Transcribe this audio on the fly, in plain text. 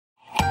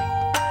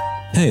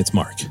Hey, it's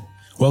Mark.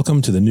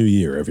 Welcome to the new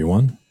year,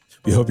 everyone.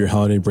 We hope your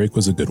holiday break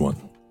was a good one.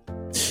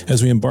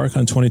 As we embark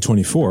on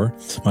 2024,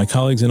 my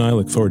colleagues and I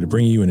look forward to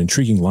bringing you an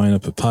intriguing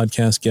lineup of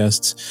podcast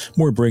guests,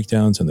 more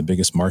breakdowns on the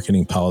biggest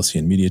marketing, policy,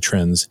 and media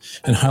trends,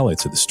 and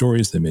highlights of the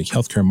stories that make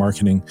healthcare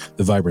marketing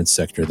the vibrant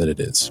sector that it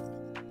is.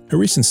 A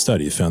recent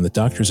study found that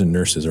doctors and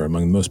nurses are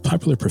among the most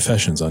popular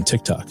professions on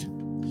TikTok.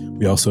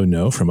 We also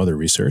know from other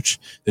research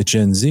that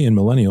Gen Z and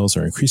millennials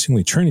are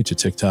increasingly turning to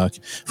TikTok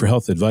for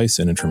health advice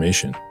and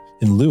information,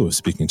 in lieu of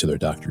speaking to their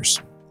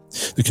doctors.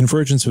 The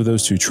convergence of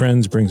those two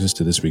trends brings us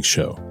to this week's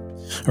show.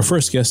 Our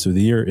first guest of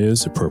the year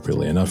is,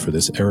 appropriately enough for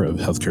this era of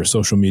healthcare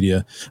social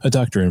media, a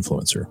doctor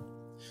influencer.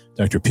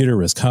 Dr. Peter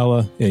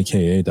Rezkala,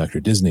 aka Dr.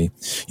 Disney,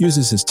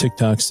 uses his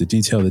TikToks to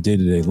detail the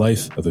day-to-day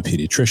life of a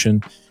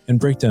pediatrician and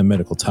break down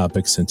medical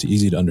topics into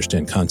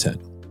easy-to-understand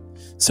content.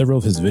 Several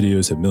of his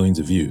videos have millions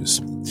of views,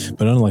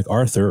 but unlike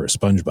Arthur or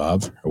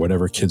SpongeBob, or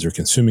whatever kids are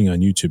consuming on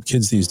YouTube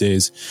Kids these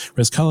days,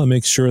 Rezkala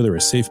makes sure they're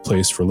a safe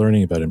place for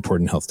learning about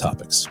important health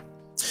topics.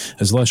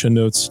 As Lesha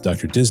notes,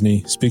 Dr.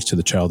 Disney speaks to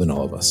the child in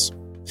all of us.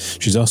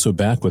 She's also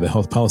back with a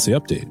health policy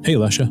update. Hey,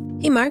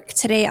 Lesha. Hey, Mark.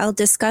 Today I'll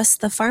discuss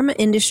the pharma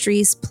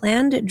industry's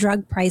planned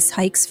drug price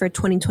hikes for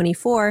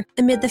 2024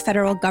 amid the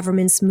federal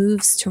government's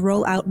moves to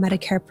roll out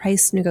Medicare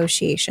price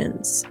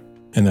negotiations.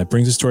 And that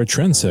brings us to our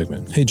trend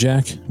segment. Hey,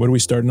 Jack, what are we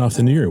starting off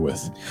the new year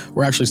with?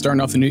 We're actually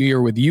starting off the new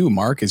year with you,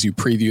 Mark, as you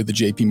preview the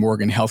JP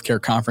Morgan Healthcare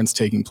Conference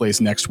taking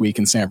place next week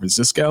in San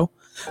Francisco.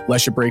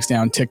 Lesha breaks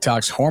down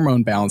TikTok's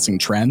hormone balancing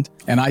trend,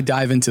 and I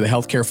dive into the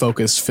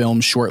healthcare-focused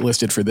films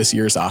shortlisted for this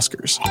year's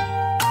Oscars.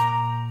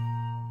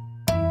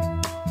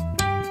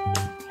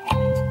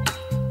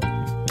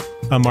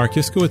 I'm Mark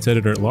Iskowitz,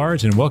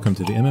 editor-at-large, and welcome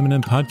to the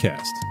MM&M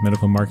Podcast,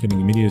 medical marketing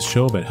and media's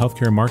show about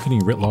healthcare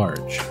marketing writ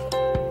large.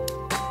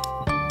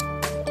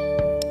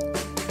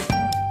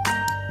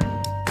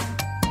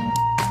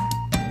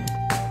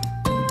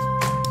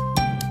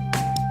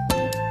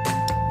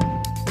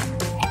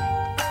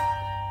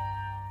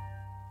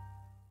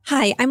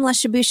 Hi, I'm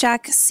Lesha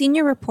Bushak,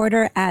 senior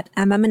reporter at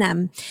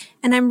MM&M,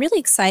 and I'm really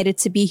excited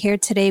to be here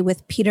today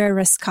with Peter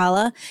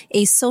Rezkala,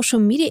 a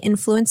social media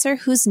influencer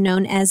who's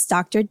known as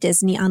Dr.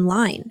 Disney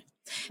online.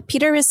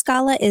 Peter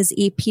Rezkala is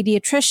a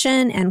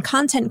pediatrician and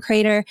content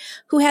creator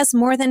who has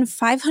more than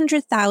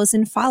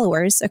 500,000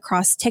 followers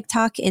across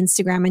TikTok,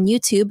 Instagram, and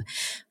YouTube,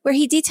 where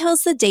he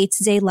details the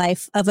day-to-day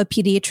life of a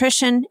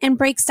pediatrician and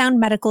breaks down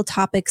medical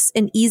topics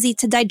in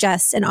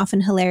easy-to-digest and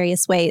often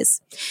hilarious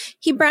ways.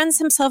 He brands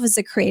himself as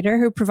a creator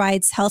who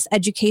provides health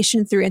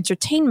education through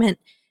entertainment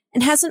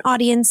and has an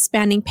audience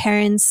spanning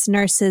parents,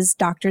 nurses,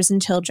 doctors,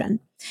 and children.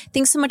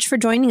 Thanks so much for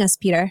joining us,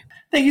 Peter.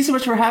 Thank you so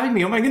much for having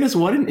me. Oh my goodness,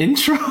 what an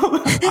intro.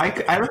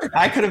 I don't think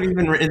I could have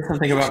even written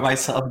something about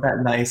myself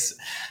that nice.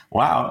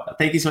 Wow.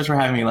 Thank you so much for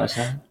having me,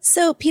 Lesha.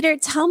 So, Peter,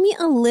 tell me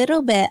a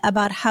little bit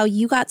about how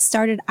you got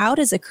started out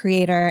as a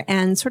creator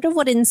and sort of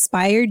what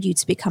inspired you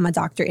to become a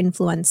doctor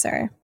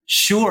influencer.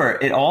 Sure.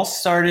 It all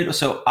started.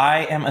 So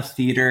I am a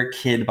theater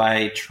kid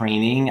by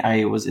training.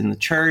 I was in the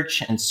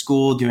church and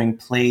school doing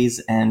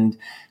plays and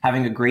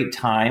having a great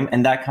time.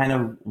 And that kind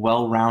of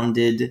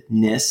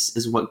well-roundedness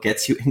is what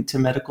gets you into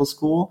medical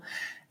school.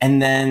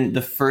 And then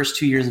the first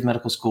 2 years of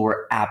medical school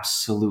were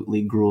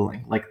absolutely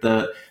grueling. Like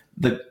the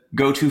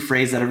go-to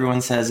phrase that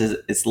everyone says is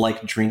it's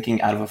like drinking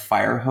out of a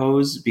fire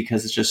hose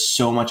because it's just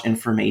so much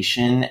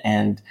information.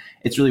 And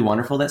it's really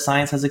wonderful that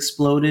science has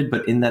exploded.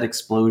 But in that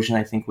explosion,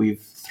 I think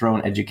we've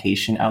thrown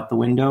education out the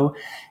window.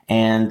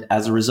 And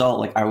as a result,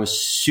 like I was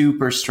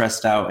super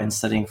stressed out and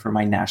studying for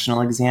my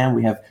national exam.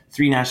 We have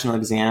 3 national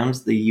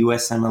exams, the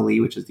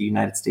USMLE, which is the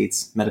United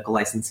States Medical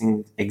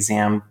Licensing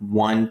Exam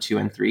 1, 2,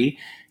 and 3.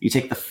 You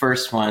take the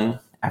first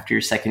one after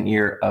your second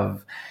year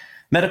of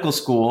medical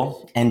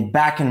school. And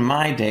back in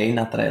my day,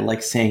 not that I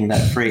like saying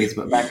that phrase,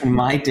 but back in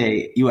my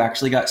day, you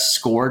actually got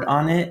scored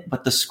on it.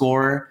 But the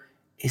score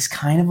is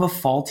kind of a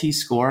faulty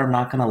score. I'm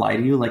not going to lie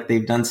to you. Like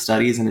they've done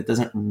studies and it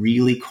doesn't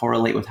really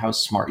correlate with how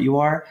smart you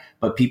are,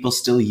 but people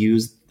still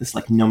use this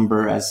like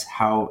number as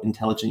how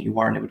intelligent you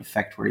are and it would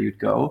affect where you'd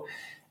go.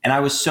 And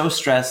I was so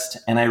stressed.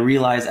 And I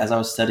realized as I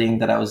was studying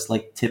that I was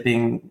like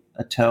tipping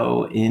a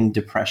toe in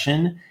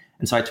depression.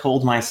 And so I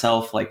told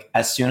myself, like,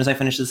 as soon as I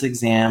finish this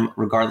exam,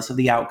 regardless of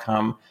the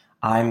outcome,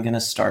 I'm going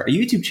to start a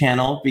YouTube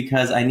channel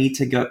because I need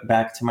to go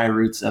back to my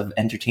roots of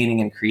entertaining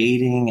and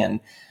creating. And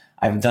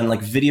I've done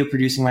like video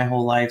producing my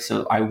whole life.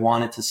 So I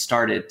wanted to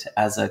start it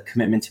as a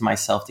commitment to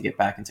myself to get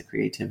back into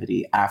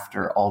creativity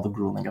after all the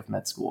grueling of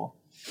med school.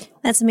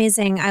 That's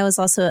amazing. I was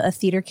also a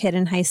theater kid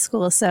in high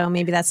school, so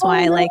maybe that's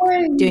why I like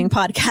doing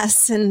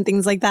podcasts and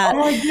things like that. Oh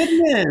my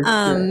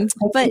goodness.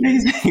 But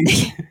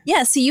amazing.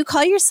 Yeah, so you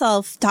call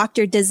yourself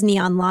Dr. Disney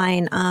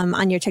online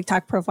on your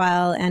TikTok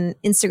profile and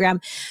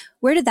Instagram.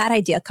 Where did that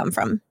idea come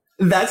from?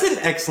 That's an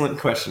excellent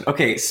question.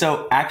 Okay,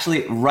 so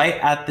actually right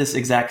at this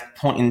exact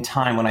point in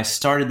time when I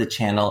started the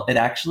channel, it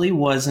actually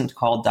wasn't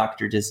called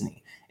Dr.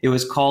 Disney. It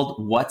was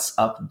called What's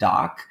Up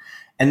Doc.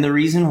 And the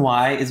reason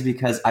why is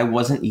because I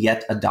wasn't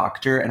yet a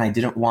doctor and I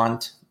didn't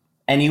want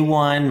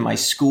anyone, my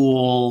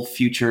school,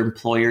 future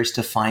employers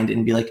to find it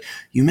and be like,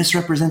 you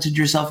misrepresented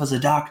yourself as a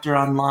doctor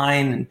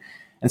online.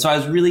 And so I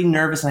was really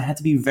nervous, and I had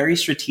to be very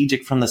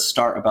strategic from the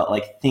start about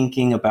like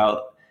thinking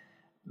about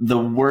the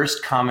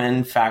worst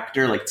common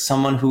factor, like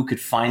someone who could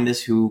find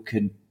this, who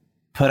could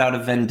put out a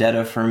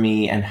vendetta for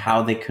me and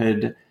how they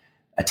could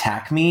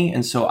attack me.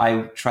 And so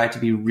I tried to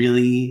be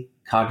really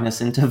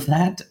cognizant of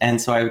that.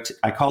 And so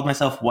I called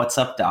myself What's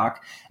Up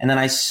Doc. And then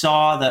I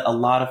saw that a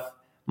lot of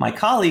my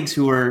colleagues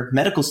who were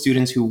medical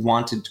students who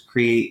wanted to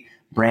create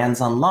brands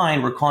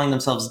online were calling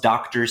themselves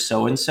Dr.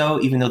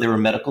 So-and-so, even though they were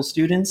medical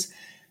students.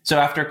 So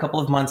after a couple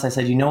of months, I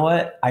said, you know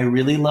what? I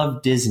really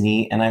love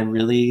Disney, and I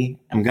really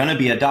am going to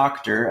be a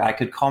doctor. I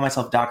could call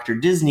myself Dr.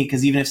 Disney,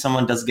 because even if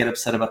someone does get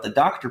upset about the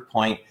doctor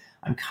point,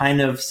 I'm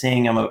kind of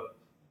saying I'm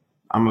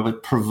a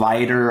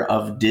provider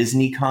of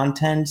Disney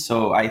content.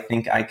 So I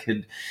think I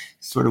could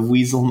sort of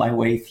weasel my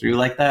way through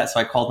like that. So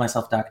I called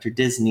myself Dr.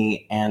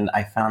 Disney, and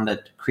I found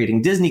that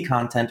creating Disney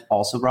content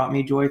also brought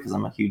me joy, because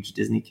I'm a huge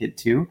Disney kid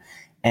too.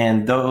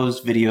 And those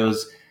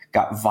videos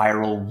got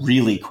viral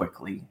really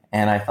quickly.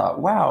 And I thought,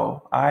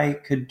 wow, I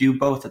could do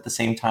both at the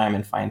same time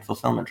and find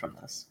fulfillment from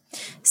this.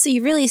 So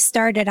you really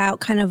started out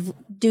kind of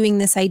doing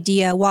this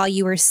idea while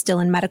you were still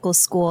in medical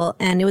school.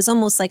 And it was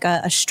almost like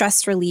a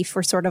stress relief,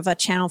 or sort of a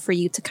channel for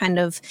you to kind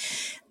of,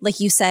 like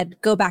you said,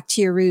 go back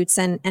to your roots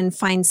and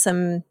find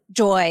some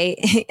joy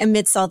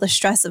amidst all the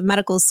stress of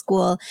medical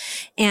school.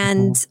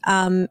 And,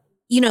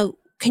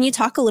 can you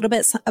talk a little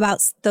bit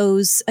about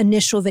those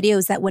initial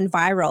videos that went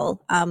viral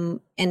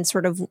and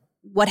sort of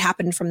what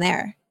happened from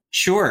there?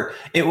 Sure.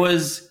 It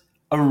was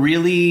a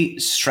really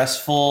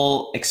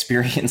stressful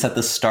experience at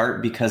the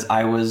start, because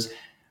I was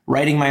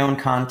writing my own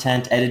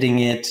content, editing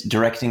it,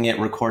 directing it,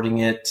 recording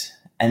it.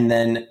 And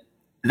then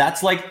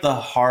that's like the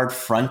hard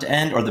front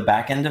end or the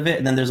back end of it.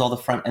 And then there's all the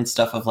front end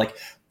stuff of like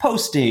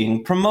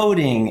posting,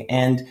 promoting.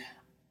 And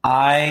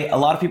a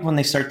lot of people, when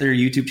they start their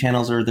YouTube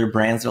channels or their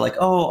brands, they're like,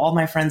 oh, all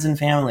my friends and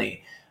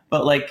family.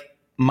 But like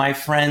my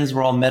friends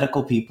were all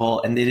medical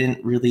people, and they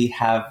didn't really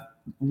have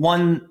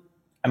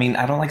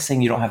I don't like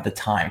saying you don't have the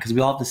time, because we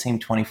all have the same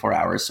 24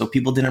 hours. So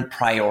people didn't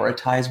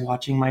prioritize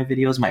watching my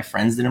videos. My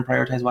friends didn't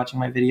prioritize watching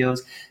my videos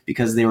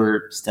because they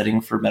were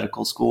studying for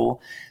medical school.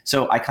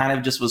 So I kind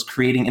of just was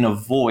creating in a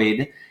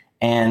void,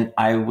 and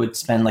I would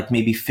spend like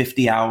maybe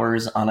 50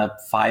 hours on a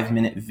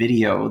 5-minute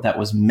video that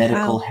was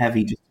medical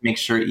heavy, just to make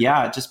sure.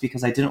 Just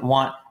because I didn't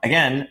want,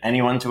 again,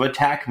 anyone to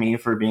attack me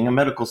for being a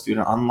medical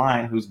student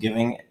online who's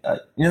giving,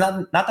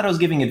 not that I was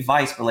giving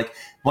advice, but like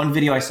one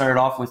video I started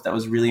off with that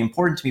was really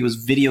important to me was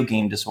video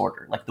game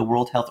disorder. Like the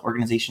World Health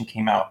Organization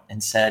came out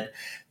and said,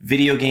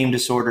 video game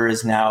disorder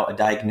is now a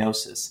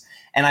diagnosis.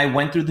 And I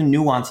went through the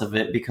nuance of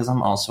it, because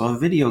I'm also a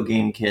video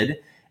game kid.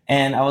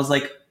 And I was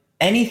like,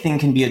 anything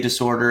can be a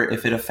disorder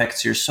if it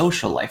affects your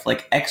social life.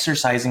 Like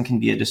exercising can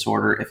be a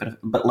disorder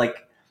but like,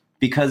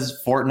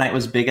 because Fortnite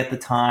was big at the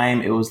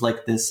time, it was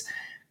like this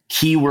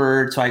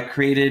keyword. So I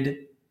created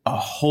a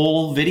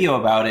whole video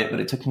about it, but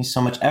it took me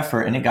so much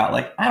effort, and it got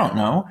like,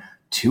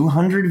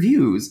 200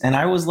 views. And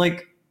I was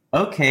like,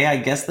 okay, I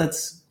guess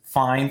that's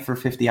fine for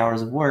 50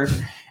 hours of work.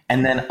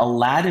 And then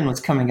Aladdin was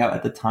coming out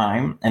at the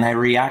time, and I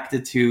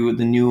reacted to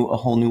A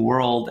Whole New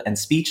World and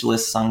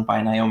Speechless, sung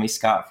by Naomi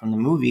Scott from the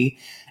movie.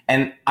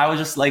 And I was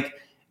just like,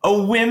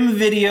 a whim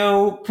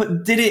video,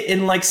 did it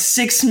in like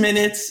 6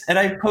 minutes, and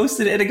I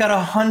posted it, and it got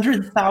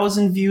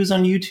 100,000 views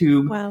on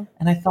YouTube. Wow.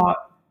 And I thought,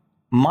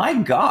 my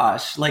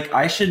gosh, like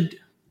I should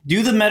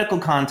do the medical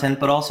content,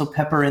 but also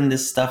pepper in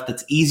this stuff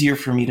that's easier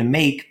for me to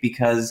make,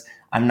 because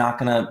I'm not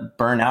going to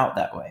burn out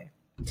that way.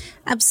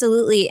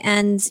 Absolutely.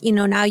 And,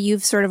 now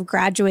you've sort of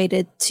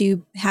graduated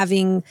to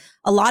having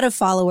a lot of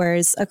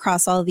followers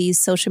across all these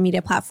social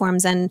media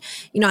platforms. And,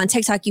 on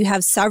TikTok, you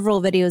have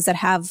several videos that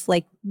have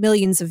like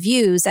millions of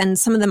views, and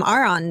some of them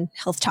are on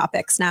health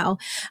topics now.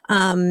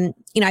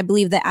 I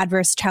believe the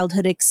adverse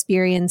childhood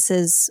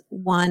experiences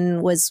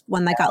one was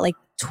one that got like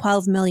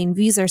 12 million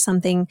views or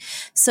something.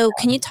 So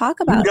can you talk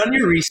about— You've done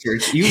your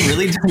research. You've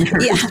really done your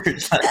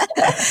research.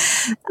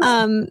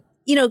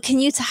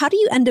 How do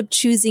you end up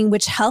choosing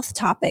which health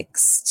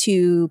topics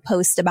to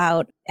post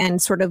about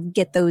and sort of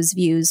get those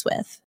views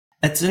with?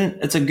 It's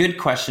a good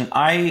question.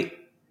 I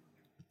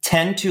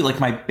tend to, like,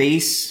 my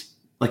base,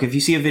 like if you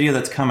see a video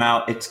that's come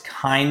out, it's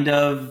kind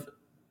of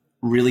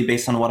really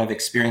based on what I've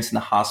experienced in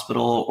the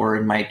hospital or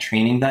in my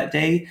training that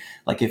day.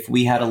 Like if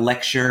we had a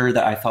lecture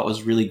that I thought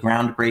was really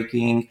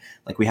groundbreaking,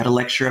 like we had a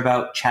lecture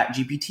about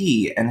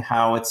ChatGPT and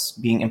how it's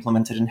being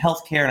implemented in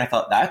healthcare, and I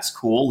thought, that's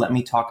cool, let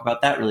me talk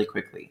about that really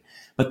quickly.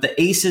 But the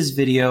ACEs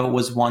video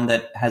was one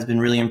that has been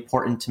really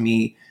important to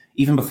me.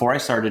 Even before I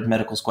started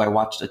medical school, I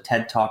watched a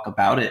TED Talk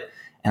about it,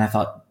 and I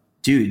thought,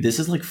 dude, this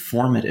is like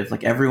formative.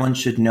 Like everyone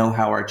should know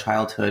how our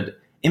childhood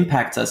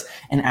impacts us.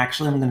 And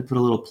actually, I'm going to put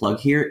a little plug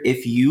here.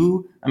 If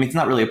you, it's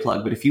not really a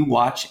plug, but if you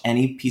watch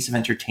any piece of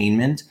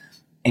entertainment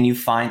and you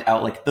find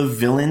out like the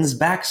villain's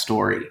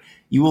backstory,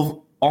 you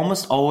will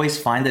almost always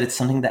find that it's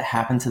something that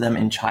happened to them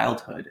in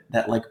childhood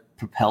that like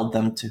propelled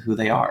them to who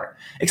they are.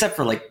 Except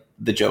for like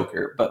the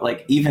Joker. But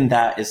like, even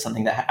that is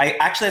something that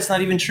that's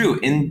not even true.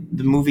 In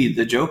the movie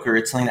The Joker,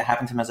 it's something that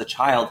happened to him as a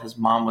child. His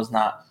mom was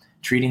not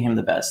treating him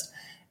the best.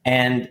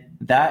 And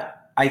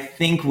that, I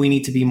think we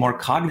need to be more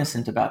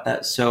cognizant about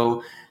that.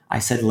 So I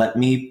said, let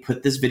me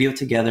put this video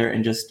together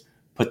and just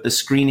put the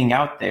screening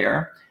out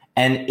there.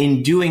 And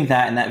in doing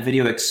that, and that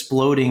video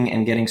exploding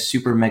and getting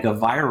super mega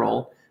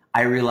viral,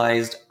 I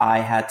realized I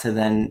had to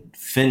then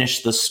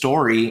finish the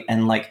story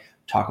and like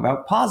talk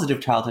about positive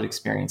childhood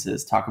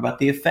experiences, talk about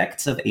the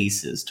effects of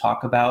ACEs,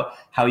 talk about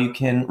how you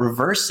can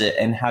reverse it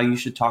and how you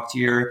should talk to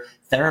your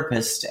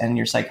therapist and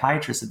your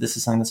psychiatrist if this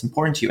is something that's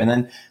important to you. And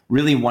then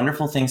really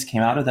wonderful things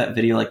came out of that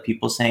video, like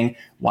people saying,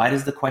 why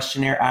does the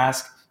questionnaire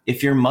ask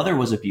if your mother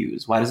was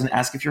abused? Why doesn't it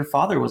ask if your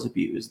father was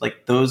abused?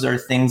 Like, those are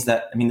things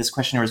that, I mean, this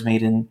questionnaire was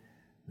made in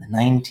the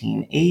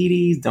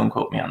 1980s. Don't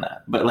quote me on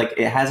that. But like,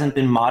 it hasn't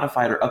been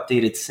modified or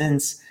updated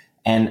since.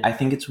 And I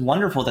think it's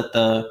wonderful that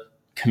the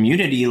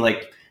community,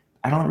 like,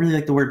 I don't really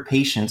like the word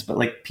patients, but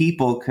like,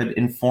 people could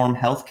inform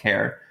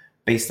healthcare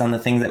based on the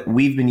things that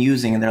we've been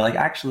using. And they're like,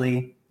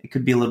 actually, it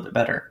could be a little bit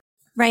better.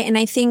 Right. And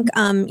I think,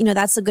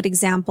 that's a good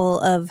example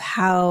of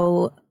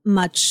how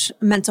much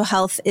mental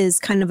health is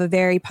kind of a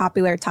very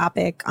popular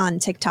topic on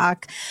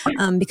TikTok,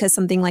 because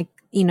something like,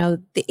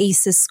 the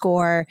ACEs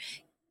score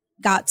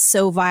got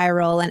so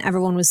viral and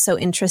everyone was so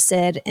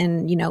interested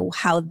in,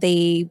 how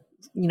they,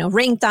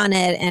 ranked on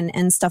it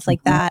and stuff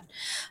like that.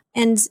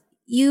 And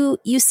you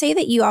say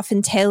that you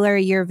often tailor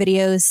your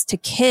videos to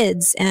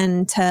kids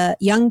and to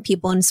young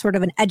people in sort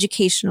of an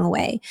educational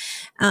way,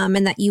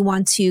 and that you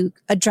want to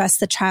address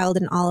the child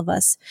in all of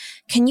us.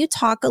 Can you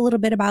talk a little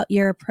bit about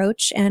your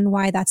approach and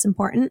why that's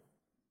important?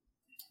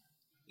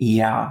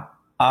 Yeah,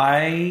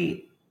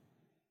 I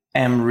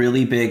am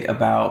really big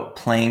about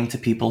playing to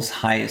people's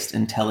highest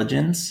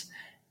intelligence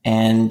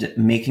and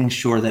making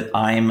sure that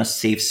I'm a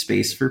safe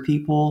space for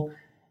people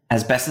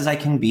as best as I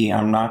can be.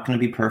 I'm not going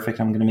to be perfect.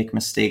 I'm going to make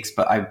mistakes,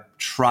 but I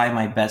try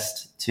my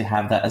best to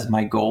have that as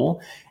my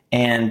goal.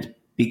 And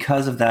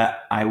because of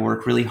that, I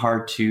work really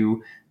hard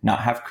to not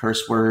have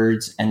curse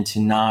words and to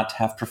not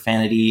have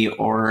profanity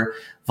or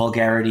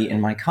vulgarity in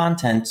my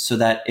content, so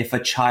that if a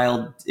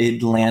child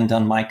did land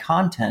on my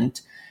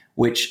content,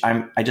 which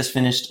I just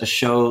finished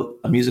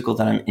a musical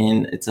that I'm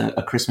in. It's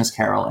a Christmas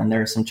Carol, and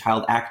there are some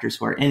child actors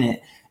who are in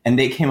it. And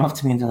they came up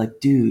to me and they're like,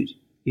 dude,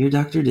 you're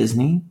Dr.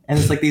 Disney? And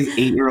it's like these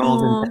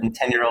 8-year-olds and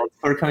 10-year-olds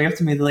who are coming up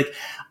to me. They're like,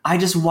 I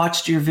just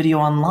watched your video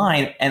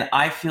online and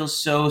I feel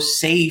so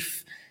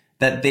safe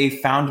that they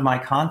found my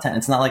content.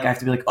 It's not like I have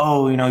to be like,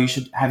 oh, you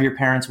should have your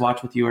parents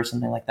watch with you or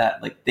something like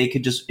that. Like, they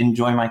could just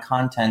enjoy my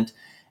content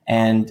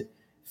and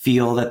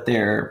feel that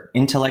their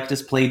intellect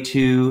is played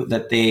to,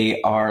 that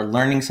they are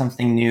learning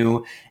something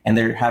new and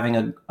they're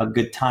having a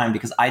good time,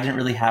 because I didn't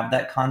really have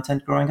that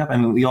content growing up. I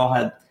mean, we all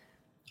had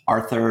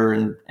Arthur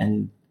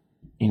and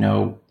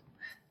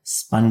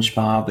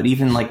SpongeBob, but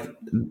even like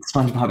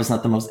SpongeBob is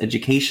not the most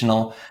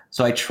educational.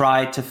 So I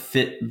try to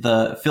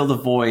fill the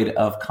void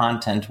of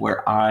content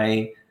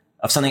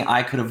of something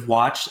I could have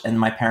watched and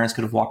my parents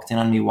could have walked in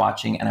on me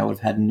watching, and I would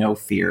have had no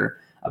fear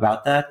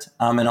about that.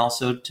 And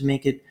also to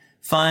make it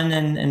fun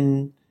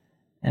and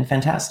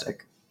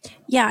fantastic.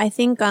 Yeah, I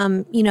think,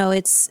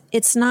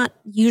 it's not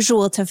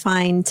usual to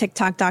find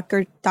TikTok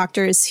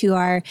doctors who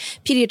are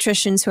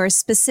pediatricians who are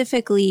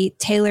specifically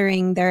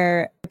tailoring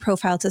their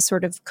profile to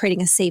sort of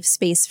creating a safe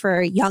space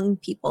for young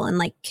people and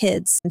like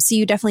kids. So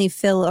you definitely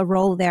fill a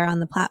role there on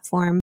the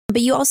platform.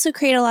 But you also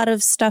create a lot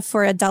of stuff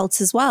for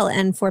adults as well,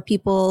 and for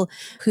people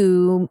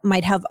who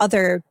might have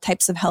other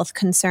types of health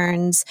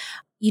concerns.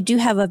 You do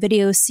have a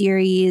video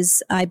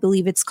series, I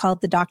believe it's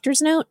called The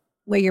Doctor's Note,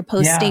 where you're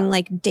posting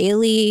like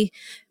daily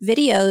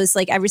videos,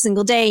 like every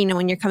single day,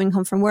 when you're coming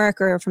home from work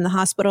or from the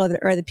hospital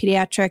or the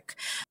pediatric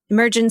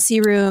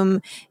emergency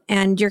room,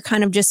 and you're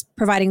kind of just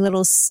providing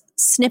little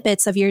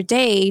snippets of your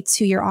day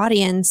to your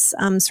audience,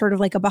 sort of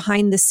like a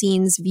behind the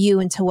scenes view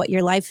into what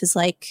your life is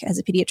like as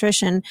a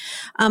pediatrician.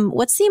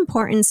 What's the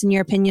importance, in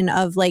your opinion,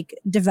 of like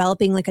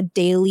developing like a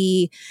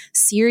daily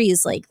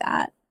series like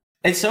that?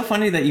 It's so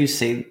funny that you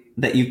say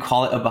that you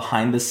call it a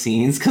behind the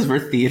scenes, because we're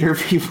theater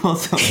people.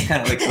 So it's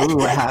kind of like, oh,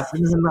 what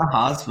happens in the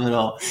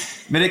hospital?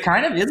 But it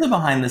kind of is a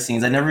behind the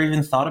scenes. I never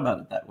even thought about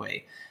it that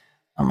way.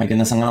 Oh my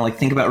goodness, I'm going to like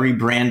think about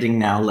rebranding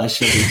now,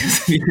 Lesha,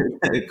 because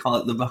you call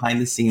it the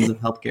behind the scenes of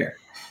healthcare.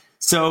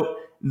 So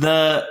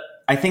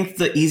I think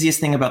the easiest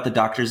thing about the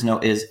Doctor's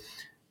Note is,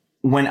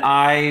 when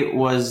I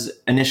was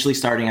initially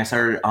starting, I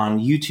started on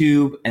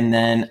YouTube, and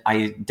then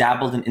I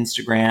dabbled in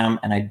Instagram,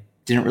 and I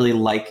didn't really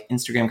like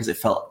Instagram because it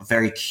felt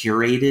very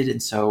curated.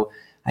 And so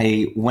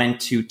I went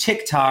to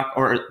TikTok,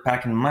 or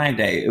back in my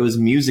day, it was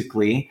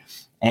Musical.ly,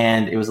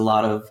 and it was a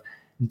lot of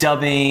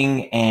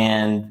dubbing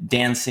and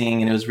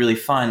dancing, and it was really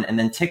fun. And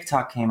then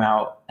TikTok came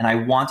out, and I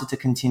wanted to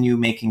continue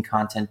making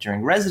content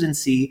during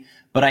residency,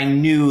 but I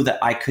knew that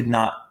I could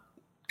not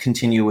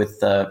continue with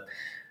the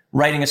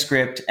writing a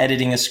script,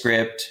 editing a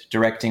script,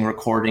 directing,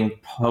 recording,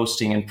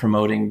 posting, and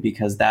promoting,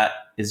 because that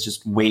is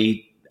just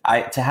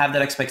to have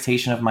that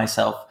expectation of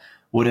myself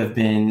would have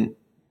been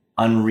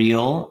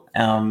unreal.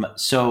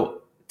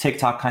 So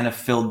TikTok kind of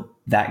filled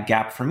that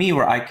gap for me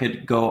where I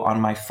could go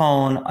on my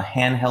phone, a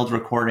handheld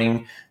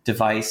recording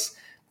device,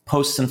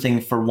 post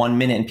something for 1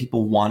 minute, and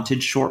people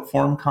wanted short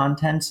form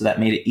content. So that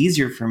made it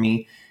easier for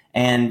me.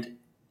 And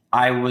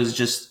I was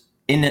just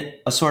in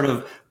a sort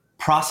of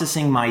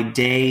processing my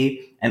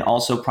day and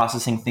also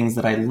processing things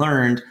that I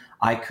learned.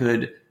 I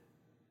could,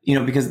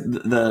 because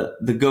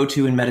the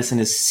go-to in medicine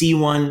is see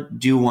one,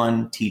 do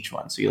one, teach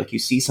one. So you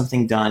see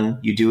something done,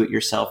 you do it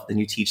yourself, then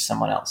you teach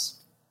someone else.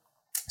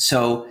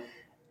 So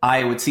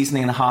I would see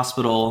something in the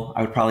hospital,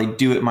 I would probably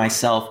do it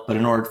myself, but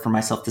in order for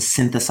myself to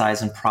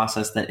synthesize and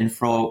process that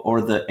info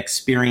or the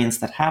experience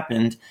that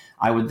happened,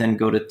 I would then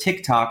go to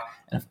TikTok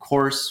and, of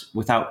course,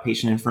 without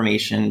patient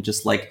information,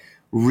 just like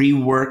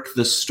rework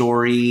the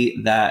story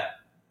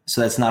so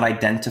that's not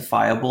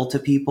identifiable to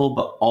people,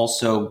 but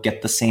also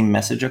get the same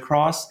message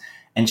across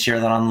and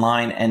share that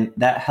online. And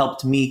that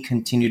helped me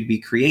continue to be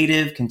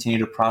creative, continue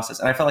to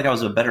process. And I felt like I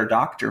was a better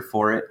doctor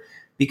for it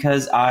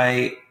because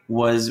I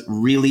was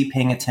really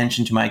paying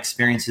attention to my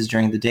experiences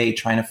during the day,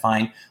 trying to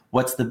find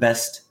what's the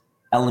best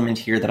element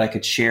here that I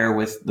could share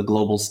with the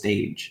global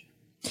stage.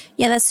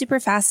 Yeah, that's super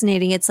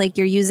fascinating. It's like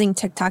you're using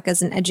TikTok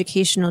as an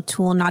educational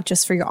tool, not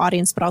just for your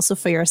audience, but also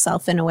for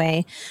yourself in a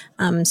way,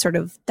 sort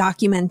of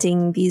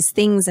documenting these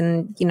things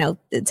and,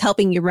 it's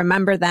helping you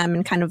remember them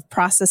and kind of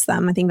process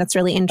them. I think that's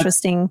really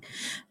interesting.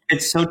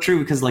 It's so true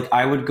because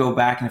I would go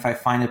back and if I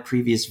find a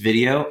previous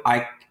video,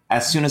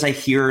 as soon as I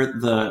hear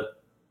the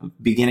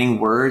beginning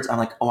words, I'm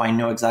like, oh, I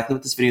know exactly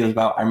what this video is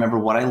about. I remember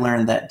what I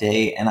learned that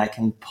day and I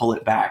can pull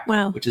it back,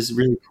 which is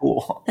really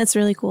cool. That's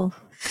really cool.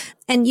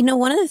 And,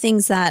 one of the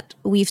things that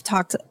we've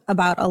talked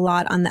about a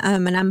lot on the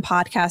M&M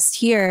podcast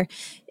here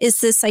is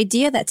this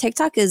idea that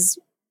TikTok is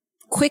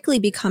quickly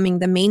becoming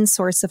the main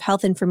source of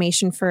health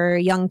information for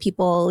young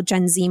people,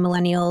 Gen Z,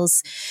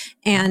 millennials,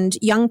 and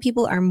young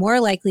people are more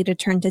likely to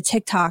turn to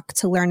TikTok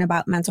to learn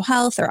about mental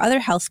health or other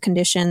health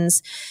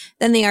conditions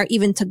than they are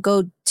even to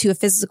go to a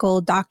physical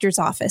doctor's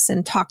office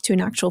and talk to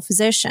an actual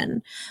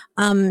physician.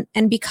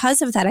 And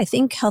because of that, I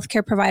think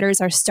healthcare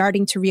providers are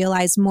starting to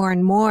realize more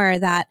and more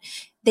that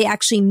they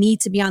actually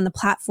need to be on the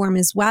platform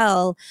as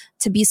well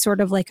to be sort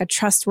of like a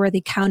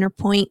trustworthy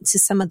counterpoint to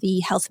some of the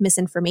health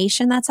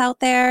misinformation that's out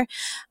there,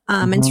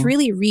 and to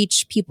really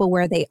reach people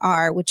where they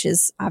are, which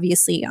is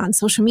obviously on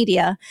social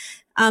media.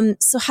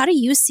 So how do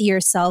you see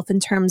yourself in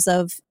terms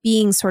of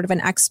being sort of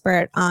an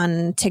expert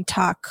on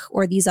TikTok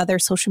or these other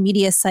social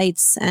media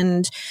sites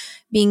and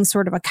being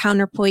sort of a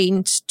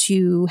counterpoint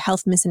to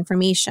health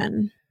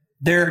misinformation?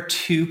 There are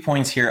 2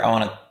 points here I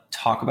want to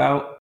talk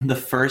about. The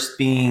first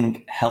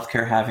being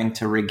healthcare having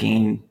to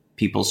regain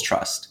people's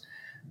trust.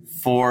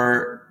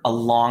 For a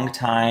long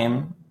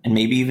time, and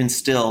maybe even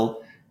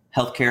still,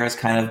 healthcare has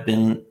kind of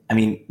been,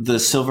 the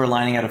silver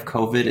lining out of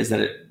COVID is that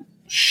it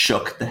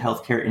shook the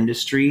healthcare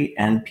industry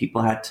and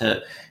people had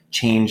to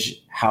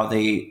change how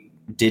they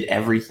did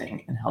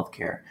everything in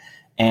healthcare.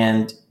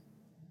 And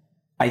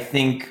I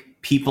think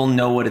people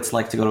know what it's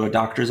like to go to a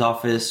doctor's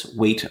office,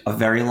 wait a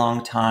very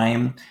long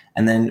time,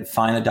 and then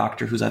find a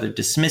doctor who's either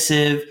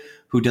dismissive,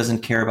 who doesn't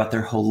care about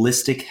their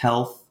holistic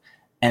health,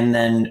 and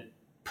then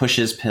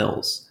pushes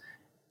pills.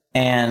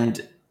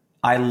 And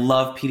I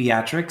love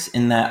pediatrics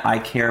in that I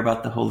care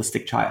about the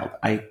holistic child.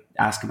 I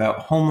ask about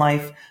home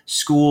life,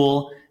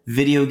 school,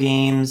 video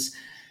games,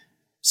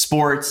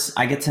 sports.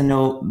 I get to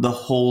know the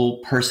whole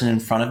person in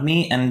front of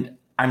me, and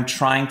I'm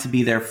trying to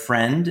be their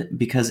friend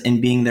because in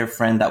being their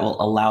friend, that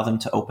will allow them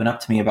to open up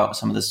to me about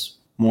some of this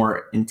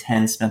more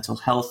intense mental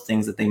health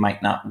things that they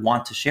might not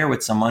want to share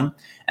with someone.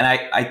 And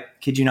I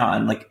kid you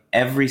not,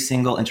 every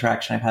single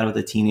interaction I've had with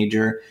a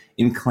teenager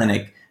in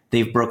clinic,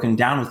 they've broken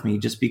down with me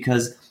just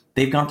because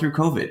they've gone through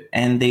COVID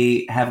and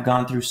they have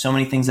gone through so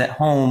many things at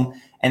home.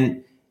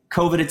 And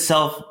COVID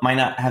itself might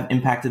not have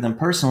impacted them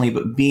personally,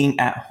 but being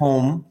at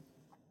home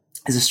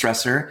is a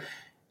stressor.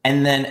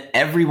 And then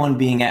everyone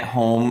being at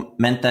home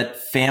meant that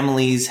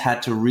families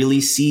had to really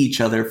see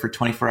each other for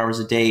 24 hours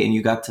a day. And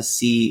you got to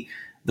see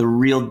the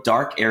real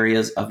dark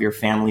areas of your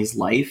family's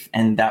life.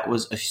 And that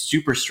was a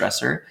super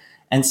stressor.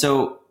 And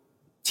so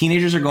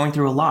teenagers are going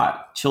through a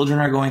lot. Children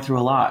are going through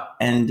a lot.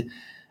 And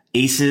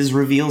ACEs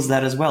reveals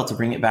that as well, to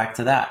bring it back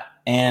to that.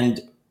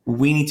 And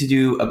we need to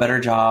do a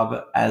better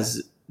job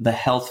as the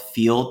health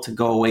field to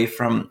go away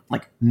from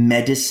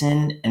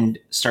medicine and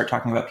start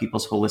talking about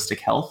people's holistic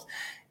health.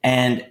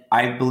 And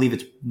I believe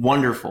it's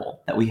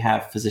wonderful that we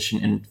have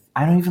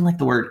I don't even like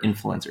the word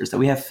influencers, that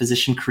we have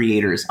physician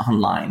creators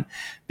online,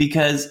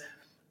 because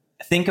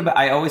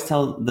I always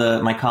tell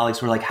my colleagues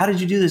who are like, how did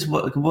you do this?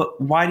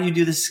 Why do you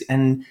do this?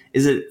 And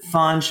is it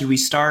fun? Should we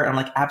start? I'm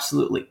like,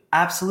 absolutely.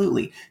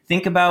 Absolutely.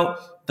 Think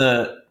about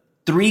the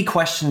 3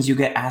 questions you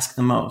get asked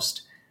the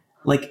most.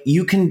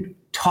 You can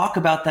talk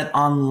about that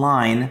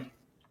online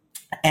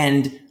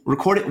and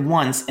record it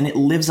once and it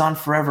lives on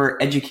forever,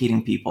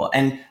 educating people.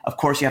 And of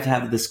course you have to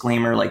have a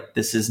disclaimer,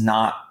 this is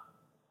not,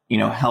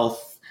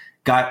 health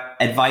got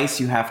advice,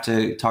 you have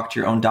to talk to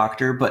your own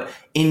doctor. But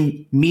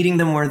in meeting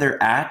them where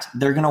they're at,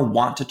 they're going to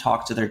want to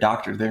talk to their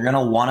doctor. They're going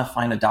to want to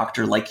find a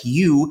doctor like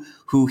you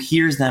who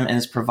hears them and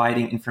is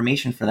providing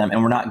information for them.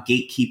 And we're not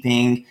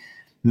gatekeeping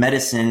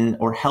medicine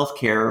or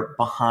healthcare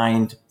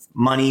behind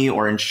money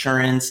or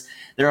insurance.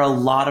 There are a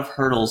lot of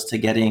hurdles to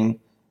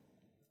getting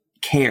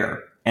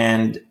care.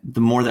 And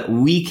the more that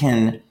we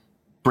can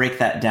break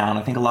that down,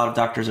 I think a lot of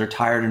doctors are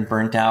tired and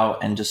burnt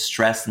out and just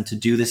stressed, and to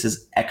do this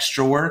is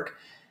extra work.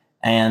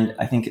 And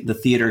I think the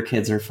theater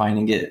kids are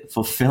finding it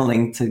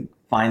fulfilling to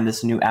find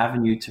this new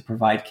avenue to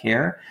provide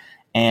care.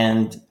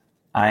 And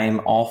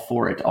I'm all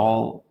for it.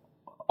 All,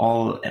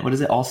 what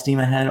is it? All steam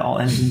ahead, all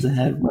engines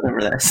ahead,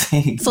 whatever they're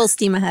saying. Full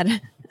steam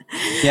ahead.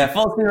 Yeah,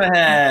 full steam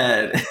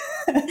ahead.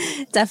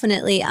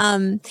 Definitely.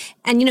 And,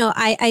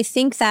 I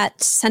think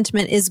that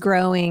sentiment is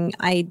growing.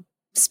 I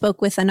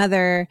spoke with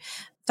another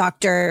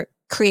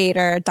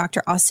creator,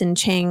 Dr. Austin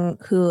Chang,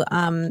 who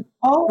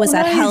was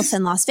at Health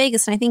in Las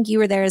Vegas. And I think you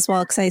were there as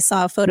well, because I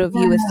saw a photo of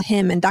you with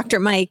him and Dr.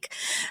 Mike.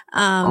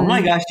 Oh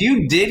my gosh,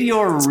 you did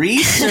your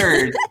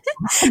research.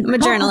 I'm a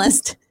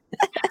journalist.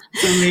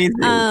 It's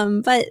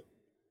amazing. But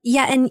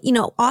yeah, and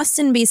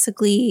Austin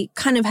basically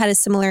kind of had a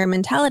similar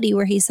mentality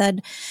where he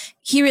said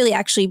he really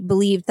actually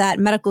believed that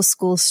medical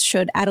schools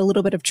should add a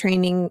little bit of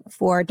training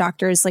for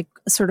doctors, like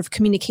sort of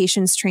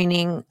communications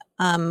training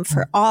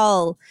for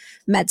all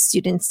med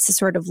students to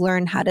sort of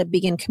learn how to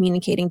begin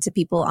communicating to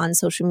people on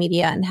social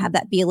media and have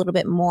that be a little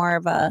bit more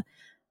of a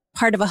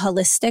part of a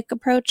holistic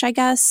approach, I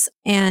guess.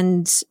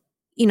 And,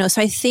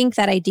 so I think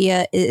that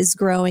idea is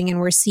growing,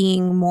 and we're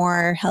seeing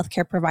more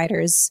healthcare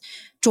providers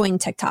join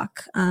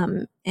TikTok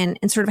and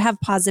sort of have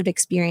positive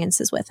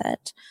experiences with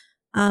it.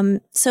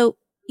 So,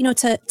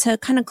 to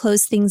kind of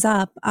close things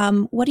up,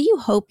 what do you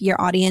hope your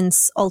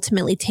audience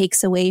ultimately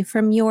takes away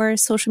from your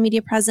social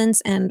media presence?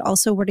 And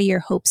also, what are your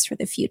hopes for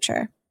the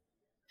future?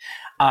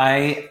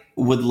 I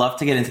would love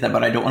to get into that,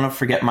 but I don't want to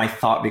forget my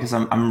thought, because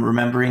I'm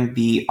remembering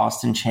the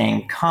Austin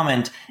Chang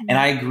comment, and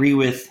I agree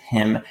with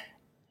him.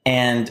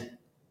 And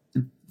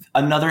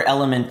another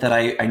element that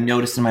I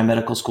noticed in my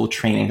medical school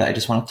training that I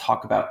just want to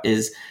talk about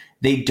is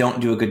they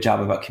don't do a good job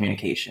about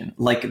communication.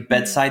 Like,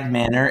 bedside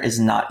manner is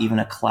not even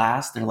a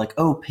class. They're like,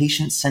 oh,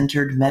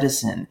 patient-centered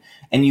medicine.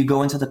 And you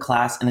go into the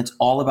class and it's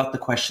all about the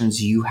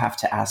questions you have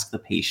to ask the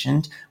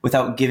patient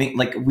without giving,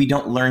 like, we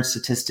don't learn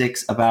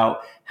statistics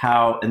about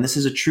how, and this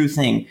is a true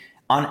thing,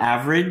 on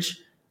average,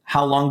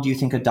 how long do you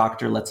think a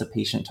doctor lets a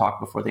patient talk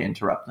before they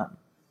interrupt them?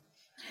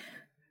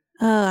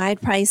 Oh,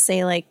 I'd probably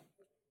say like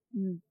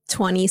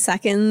 20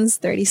 seconds,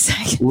 30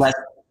 seconds.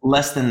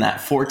 Less than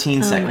that,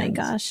 14 seconds. Oh my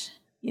gosh.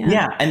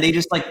 Yeah. And they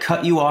just like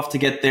cut you off to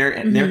get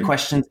their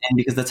questions in,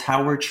 because that's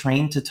how we're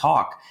trained to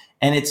talk.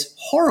 And it's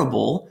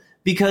horrible,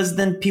 because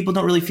then people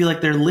don't really feel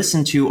like they're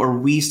listened to, or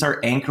we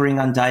start anchoring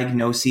on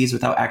diagnoses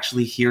without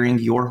actually hearing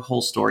your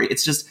whole story.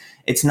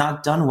 It's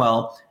not done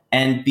well.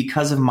 And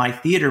because of my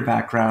theater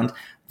background,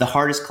 the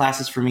hardest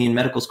classes for me in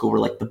medical school were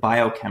like the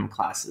biochem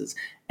classes.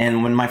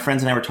 And when my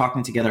friends and I were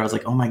talking together, I was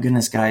like, oh my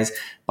goodness, guys,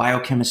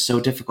 biochem is so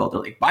difficult. They're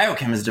like,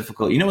 biochem is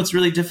difficult. You know what's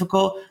really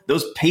difficult?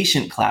 Those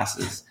patient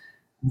classes.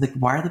 I was like,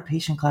 why are the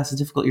patient classes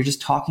difficult? You're just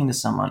talking to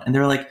someone. And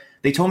they're like,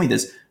 they told me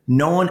this,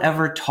 no one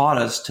ever taught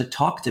us to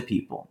talk to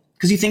people.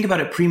 Because you think about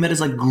it, pre-med is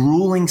like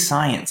grueling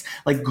science,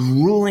 like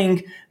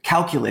grueling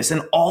calculus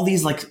and all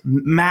these like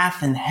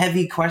math and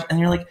heavy questions. And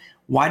you're like,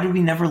 why did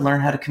we never learn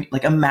how to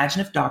like,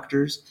 imagine if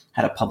doctors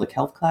had a public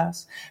health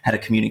class, had a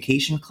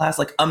communication class.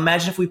 Like,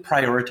 imagine if we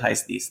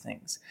prioritized these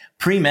things.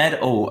 Pre-med,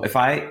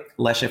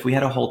 if we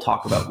had a whole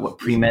talk about what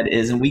pre-med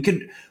is, and we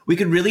could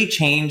really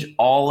change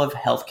all of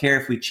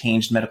healthcare if we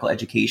changed medical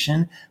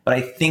education. But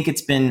I think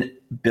it's been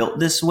built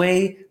this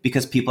way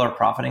because people are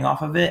profiting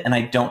off of it. And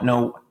I don't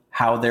know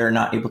how they're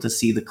not able to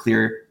see the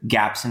clear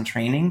gaps in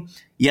training.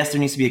 Yes, there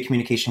needs to be a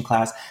communication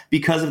class.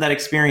 Because of that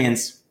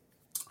experience,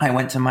 I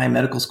went to my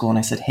medical school and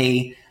I said,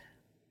 hey,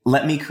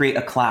 let me create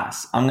a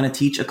class. I'm going to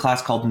teach a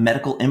class called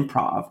Medical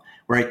Improv,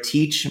 where I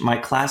teach my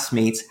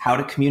classmates how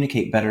to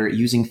communicate better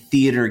using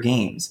theater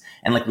games.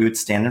 And like, we would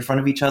stand in front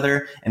of each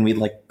other and we'd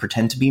like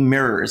pretend to be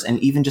mirrors, and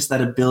even just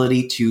that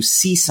ability to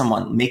see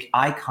someone, make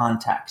eye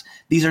contact.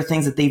 These are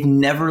things that they've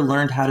never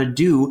learned how to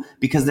do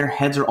because their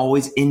heads are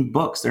always in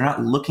books. They're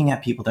not looking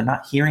at people. They're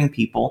not hearing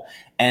people.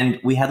 And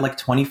we had like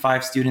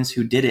 25 students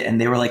who did it,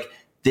 and they were like,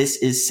 this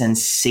is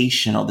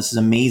sensational. This is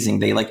amazing.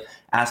 They like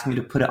asked me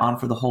to put it on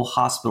for the whole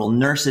hospital.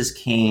 Nurses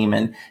came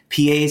and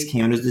PAs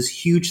came. And it was this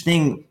huge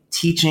thing,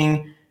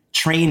 teaching,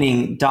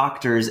 training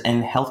doctors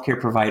and healthcare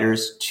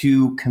providers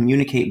to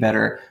communicate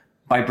better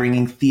by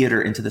bringing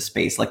theater into the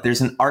space. Like,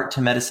 there's an art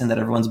to medicine that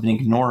everyone's been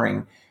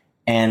ignoring,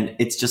 and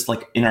it's just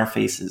like in our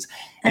faces.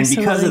 And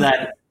Absolutely. Because of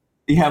that,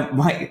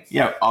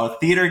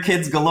 theater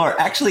kids galore.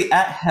 Actually,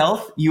 at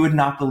Health, you would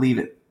not believe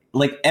it.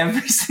 Like,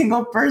 every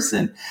single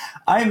person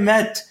I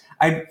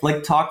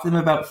like talk to them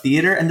about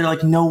theater, and they're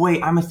like, no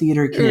way, I'm a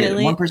theater kid.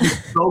 Really? One person,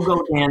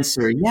 go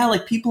dancer. Yeah,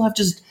 like, people have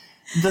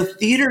the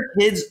theater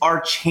kids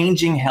are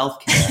changing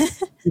healthcare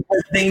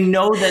because they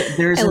know that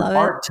there's an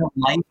art to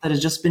life that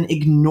has just been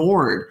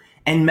ignored.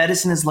 And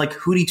medicine is like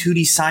hooty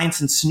tooty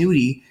science and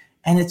snooty.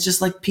 And it's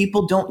just like,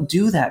 people don't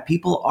do that.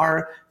 People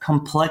are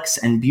complex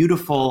and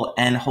beautiful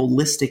and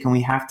holistic, and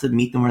we have to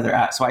meet them where they're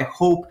at. So I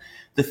hope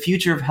the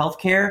future of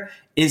healthcare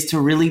is to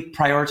really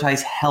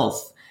prioritize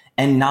health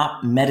and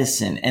not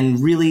medicine. And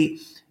really,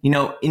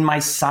 in my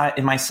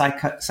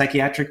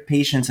psychiatric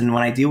patients, and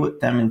when I deal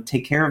with them and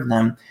take care of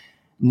them,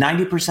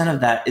 90%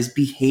 of that is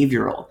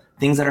behavioral,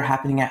 things that are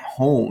happening at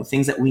home,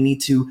 things that we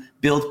need to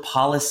build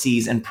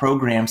policies and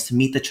programs to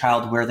meet the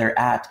child where they're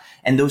at.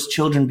 And those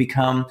children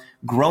become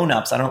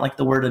grown-ups. I don't like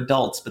the word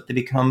adults, but they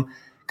become,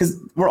 because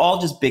we're all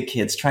just big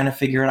kids trying to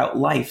figure out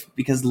life,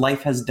 because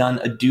life has done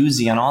a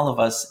doozy on all of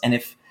us. And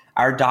if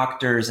our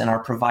doctors and our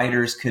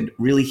providers could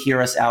really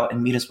hear us out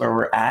and meet us where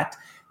we're at,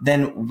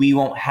 then we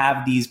won't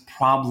have these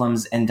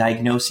problems and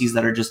diagnoses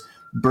that are just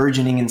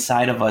burgeoning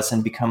inside of us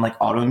and become like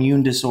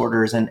autoimmune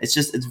disorders. And it's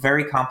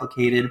very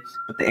complicated,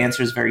 but the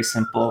answer is very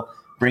simple.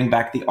 Bring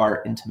back the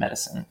art into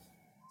medicine.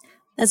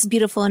 That's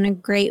beautiful and a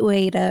great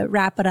way to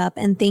wrap it up.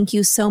 And thank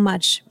you so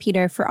much,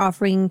 Peter, for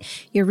offering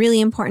your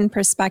really important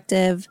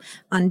perspective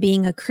on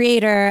being a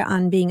creator,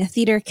 on being a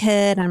theater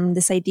kid, on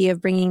this idea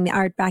of bringing the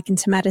art back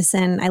into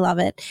medicine. I love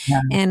it.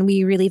 Yeah. And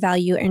we really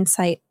value your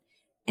insight.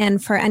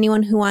 And for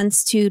anyone who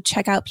wants to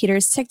check out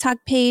Peter's TikTok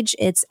page,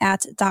 it's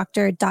at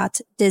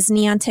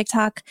dr.disney on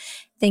TikTok.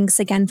 Thanks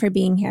again for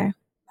being here.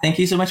 Thank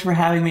you so much for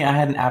having me. I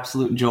had an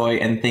absolute joy,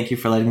 and thank you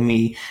for letting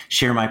me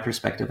share my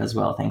perspective as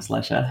well. Thanks,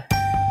 Lesha.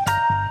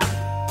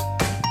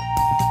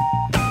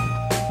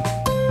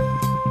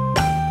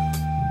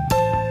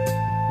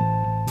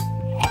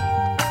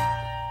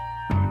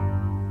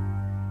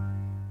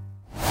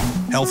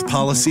 Health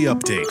Policy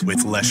Update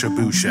with Lesha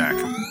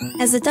Boushak.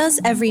 As it does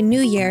every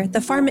new year, the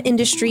pharma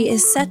industry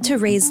is set to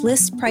raise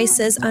list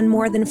prices on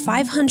more than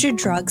 500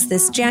 drugs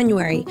this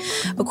January,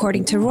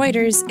 according to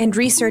Reuters and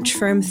research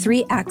firm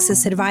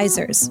 3Axis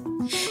Advisors.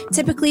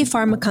 Typically,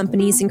 pharma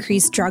companies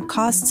increase drug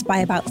costs by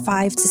about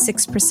 5 to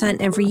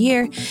 6% every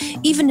year,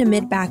 even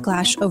amid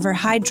backlash over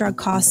high drug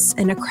costs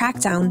and a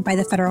crackdown by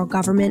the federal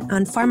government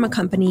on pharma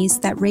companies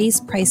that raise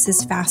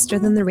prices faster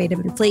than the rate of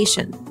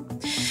inflation.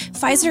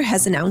 Pfizer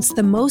has announced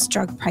the most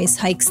drug price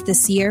hikes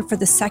this year for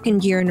the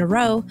second year in a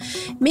row,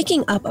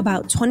 making up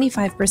about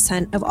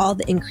 25% of all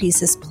the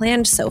increases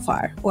planned so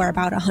far, or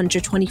about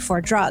 124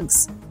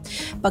 drugs.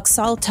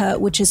 Baxalta,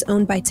 which is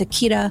owned by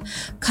Takeda,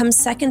 comes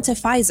second to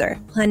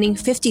Pfizer, planning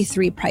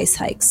 53 price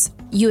hikes.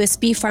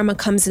 USB Pharma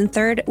comes in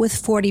third with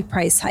 40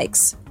 price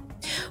hikes.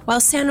 While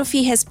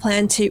Sanofi has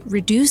planned to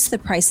reduce the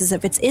prices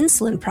of its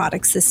insulin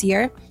products this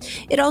year,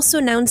 it also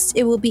announced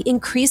it will be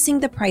increasing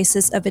the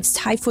prices of its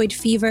typhoid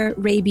fever,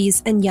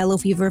 rabies, and yellow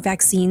fever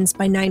vaccines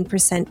by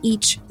 9%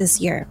 each this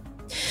year.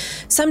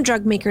 Some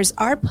drug makers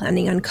are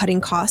planning on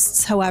cutting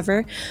costs,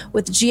 however,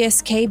 with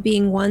GSK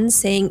being one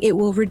saying it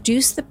will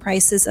reduce the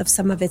prices of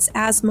some of its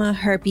asthma,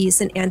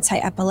 herpes, and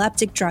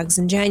anti-epileptic drugs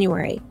in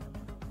January.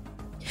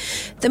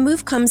 The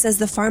move comes as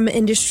the pharma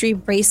industry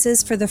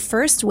braces for the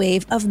first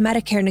wave of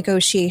Medicare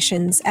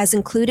negotiations, as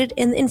included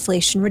in the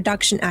Inflation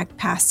Reduction Act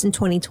passed in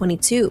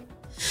 2022.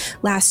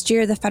 Last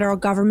year, the federal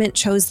government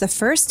chose the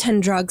first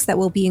 10 drugs that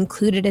will be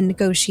included in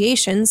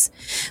negotiations.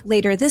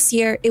 Later this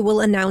year, it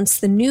will announce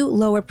the new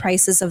lower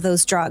prices of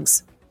those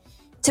drugs.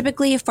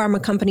 Typically,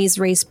 pharma companies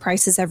raise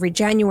prices every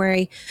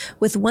January,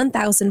 with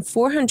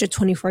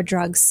 1,424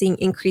 drugs seeing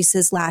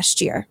increases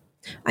last year.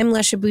 I'm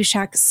Lesha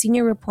Boushak,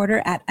 senior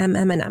reporter at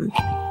MMM.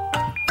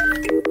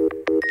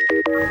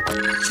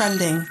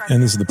 Trending.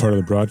 And this is the part of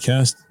the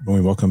broadcast when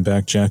we welcome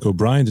back Jack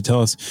O'Brien to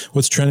tell us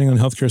what's trending on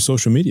healthcare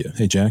social media.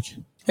 Hey, Jack.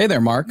 Hey there,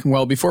 Mark.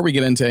 Well, before we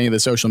get into any of the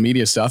social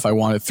media stuff, I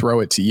want to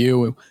throw it to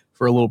you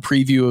for a little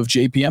preview of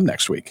JPM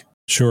next week.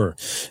 Sure.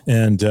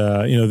 And,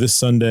 this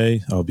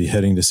Sunday, I'll be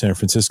heading to San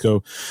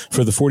Francisco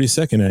for the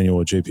 42nd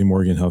annual JP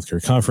Morgan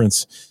Healthcare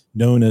Conference,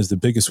 known as the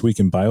biggest week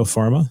in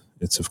biopharma.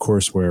 It's, of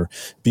course, where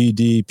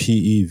BD,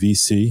 PE,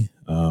 VC,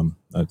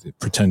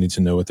 pretending to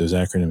know what those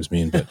acronyms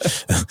mean,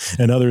 but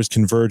and others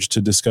converge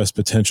to discuss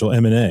potential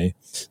M&A,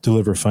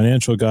 deliver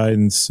financial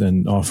guidance,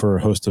 and offer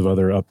a host of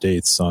other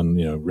updates on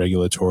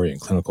regulatory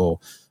and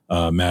clinical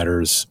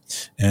matters.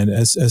 And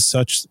as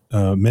such,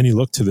 many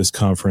look to this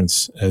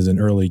conference as an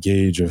early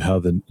gauge of how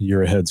the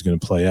year ahead is going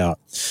to play out.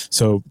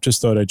 So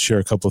just thought I'd share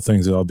a couple of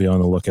things that I'll be on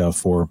the lookout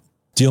for.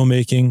 Deal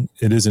making,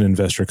 it is an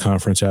investor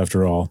conference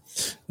after all.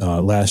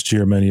 Last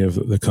year, many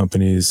of the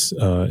companies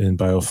in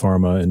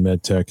biopharma and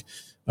medtech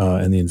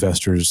and the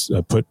investors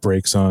put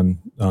brakes on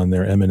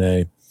their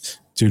M&A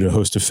due to a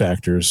host of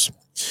factors.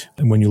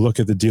 And when you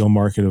look at the deal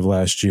market of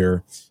last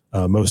year,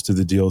 most of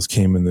the deals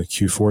came in the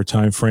Q4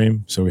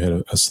 timeframe. So we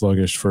had a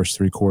sluggish first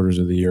 3 quarters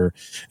of the year,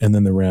 and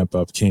then the ramp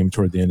up came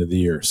toward the end of the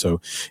year.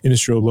 So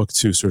industry will look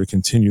to sort of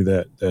continue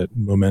that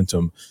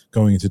momentum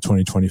going into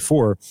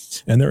 2024.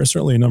 And there are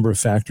certainly a number of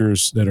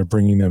factors that are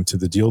bringing them to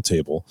the deal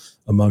table.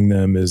 Among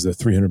them is the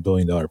 $300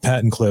 billion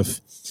patent cliff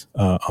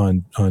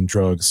on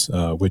drugs,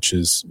 which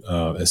is,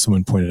 as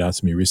someone pointed out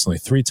to me recently,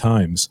 3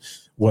 times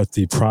what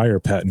the prior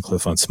patent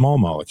cliff on small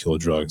molecule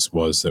drugs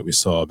was that we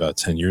saw about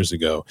 10 years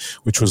ago,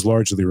 which was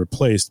largely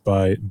replaced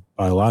by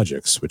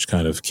biologics, which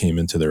kind of came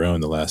into their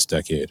own the last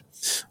decade.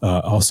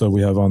 Also,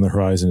 we have on the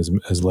horizon,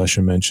 as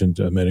Lesha mentioned,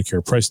 a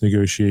Medicare price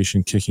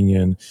negotiation kicking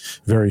in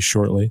very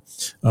shortly.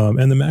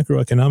 And the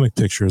macroeconomic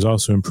picture is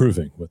also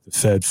improving, with the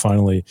Fed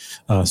finally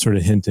sort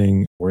of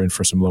hinting we're in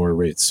for some lower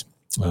rates.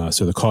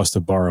 So the cost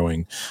of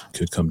borrowing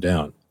could come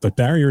down. But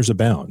barriers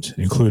abound,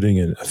 including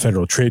a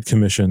Federal Trade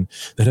Commission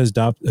that has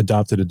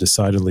adopted a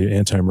decidedly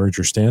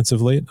anti-merger stance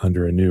of late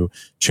under a new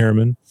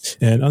chairman,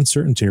 and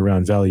uncertainty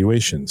around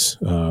valuations,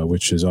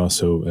 which is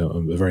also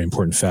a very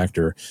important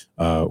factor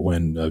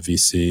when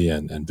VC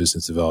and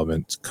business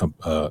development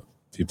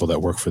people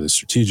that work for the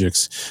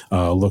strategics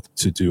look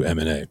to do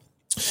M&A.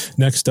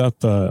 Next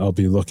up, I'll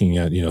be looking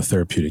at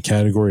therapeutic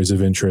categories of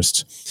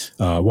interest.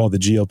 While the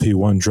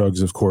GLP-1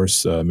 drugs, of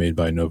course, made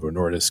by Novo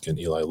Nordisk and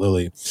Eli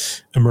Lilly,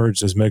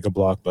 emerged as mega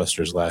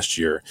blockbusters last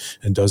year,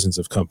 and dozens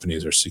of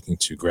companies are seeking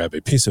to grab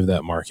a piece of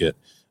that market.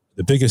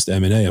 The biggest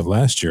M&A of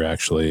last year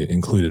actually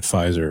included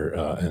Pfizer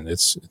and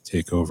its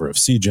takeover of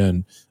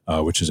Seagen,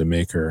 which is a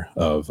maker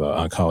of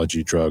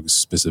oncology drugs,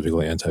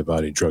 specifically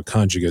antibody drug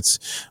conjugates,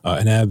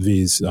 and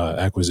AbbVie's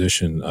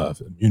acquisition of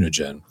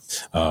Immunogen,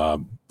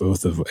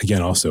 both of,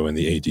 again, also in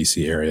the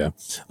ADC area.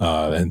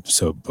 And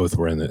so both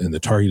were in the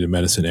targeted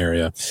medicine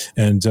area.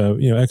 And,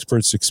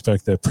 experts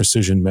expect that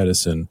precision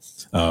medicine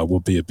will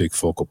be a big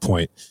focal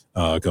point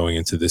going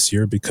into this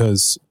year,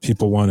 because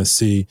people want to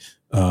see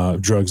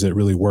drugs that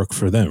really work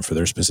for them, for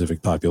their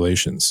specific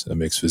populations. It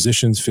makes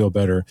physicians feel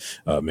better,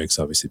 makes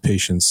obviously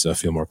patients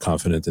feel more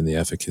confident in the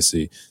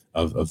efficacy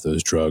of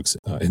those drugs.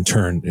 In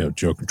turn,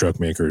 drug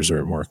makers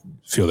are more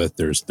feel that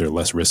they're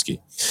less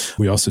risky.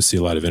 We also see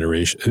a lot of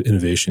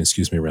innovation,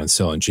 around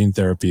cell and gene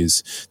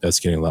therapies.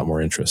 That's getting a lot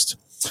more interest.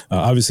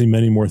 Obviously,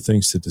 many more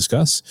things to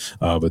discuss,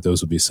 but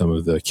those will be some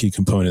of the key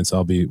components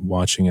I'll be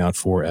watching out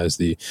for as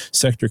the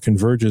sector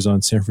converges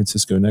on San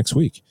Francisco next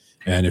week.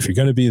 And if you're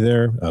going to be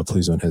there,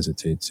 please don't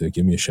hesitate to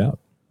give me a shout.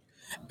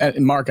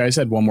 And Mark, I just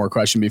had one more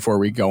question before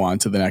we go on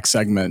to the next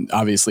segment.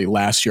 Obviously,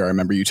 last year, I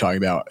remember you talking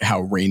about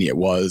how rainy it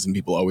was, and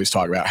people always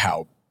talk about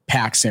how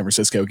packed San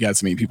Francisco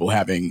gets. I mean, people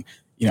having,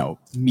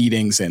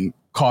 meetings in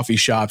coffee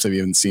shops. I've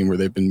even seen where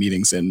they've been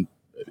meetings in,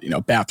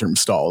 bathroom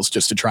stalls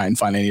just to try and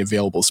find any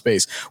available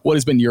space. What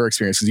has been your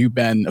experience? Because you've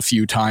been a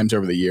few times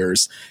over the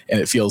years,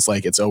 and it feels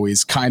like it's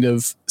always kind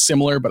of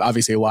similar, but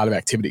obviously a lot of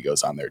activity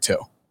goes on there too.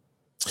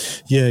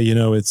 Yeah,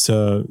 it's,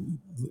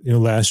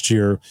 last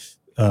year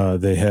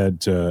they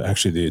had,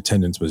 actually the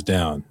attendance was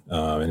down.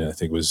 And I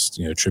think it was,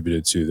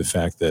 attributed to the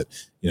fact that,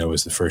 it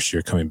was the first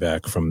year coming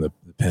back from the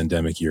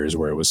pandemic years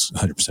where it was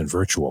 100%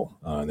 virtual.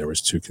 And there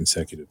was 2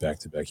 consecutive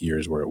back-to-back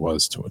years where it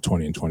was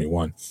 20 and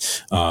 21.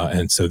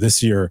 And so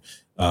this year,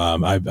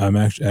 I'm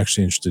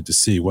actually interested to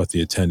see what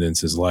the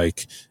attendance is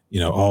like.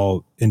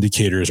 All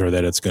indicators are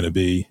that it's going to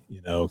be,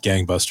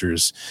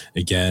 gangbusters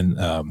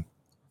again,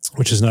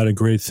 which is not a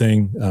great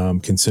thing,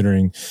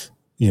 considering,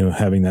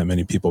 having that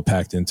many people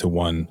packed into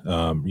one,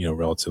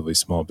 relatively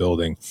small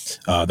building.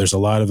 There's a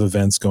lot of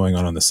events going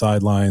on the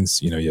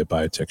sidelines. You have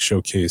Biotech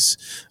Showcase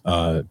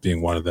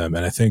being one of them.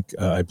 And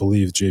I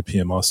believe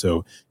JPM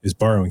also is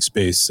borrowing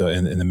space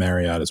in the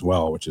Marriott as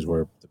well, which is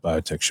where the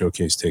Biotech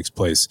Showcase takes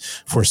place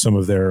for some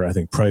of their, I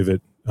think,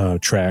 private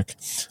track.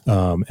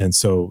 And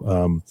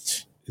so,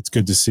 it's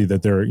good to see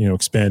that they're,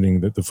 expanding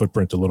the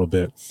footprint a little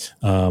bit.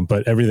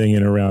 But everything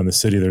in and around the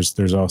city,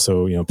 there's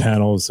also,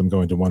 panels. I'm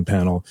going to one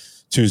panel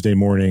Tuesday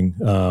morning.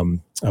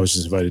 I was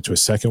just invited to a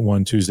second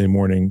one Tuesday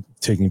morning,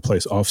 taking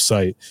place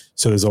off-site.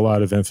 So there's a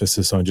lot of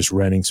emphasis on just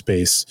renting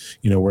space,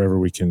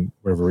 wherever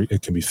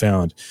it can be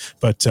found.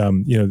 But,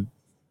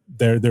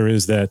 there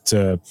is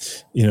that,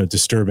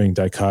 disturbing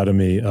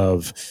dichotomy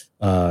of,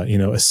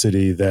 a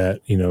city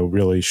that,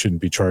 really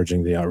shouldn't be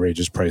charging the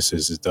outrageous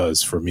prices it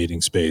does for meeting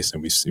space.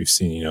 And we've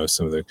seen,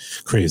 some of the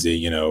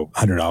crazy,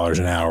 $100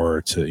 an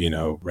hour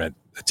to, rent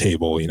a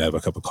table, have a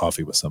cup of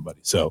coffee with somebody.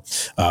 So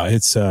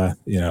it's,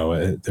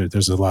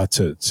 there's a lot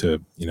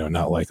to,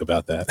 not like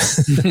about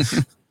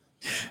that.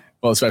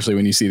 Well, especially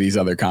when you see these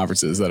other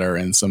conferences that are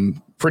in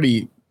some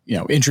pretty,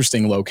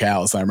 interesting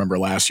locales. And I remember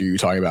last year you were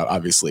talking about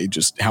obviously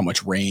just how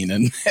much rain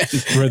and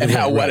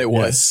how wet it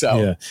was.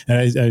 So yeah,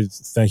 and I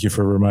thank you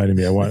for reminding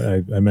me.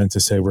 I meant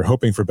to say we're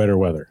hoping for better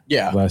weather.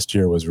 Yeah, last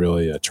year was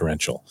really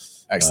torrential.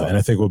 Excellent. And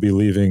I think we'll be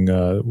leaving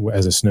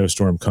as a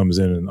snowstorm comes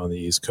in on the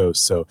East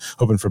Coast. So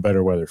hoping for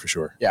better weather for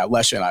sure. Yeah,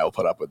 Lesha and I will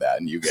put up with that,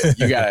 and you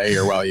got out of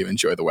here while you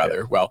enjoy the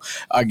weather. Yeah. Well,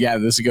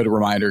 again, this is a good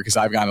reminder because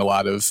I've gotten a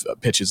lot of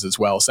pitches as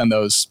well. Send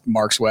those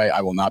Mark's way.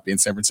 I will not be in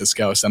San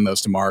Francisco. Send those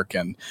to Mark,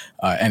 and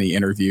any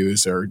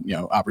interviews or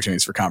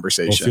opportunities for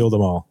conversation. We'll field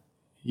them all.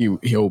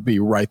 He'll be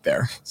right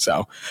there.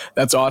 So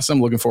that's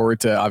awesome. Looking forward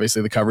to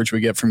obviously the coverage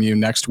we get from you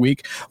next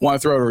week. I want to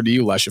throw it over to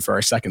you, Lesha, for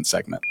our second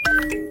segment.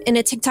 In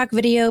a TikTok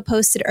video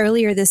posted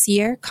earlier this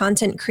year,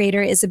 content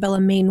creator Isabella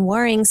Main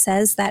Waring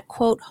says that,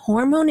 quote,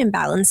 hormone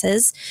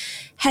imbalances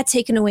had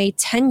taken away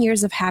 10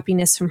 years of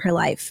happiness from her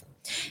life.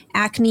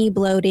 Acne,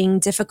 bloating,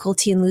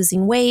 difficulty in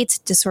losing weight,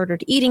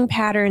 disordered eating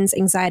patterns,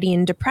 anxiety,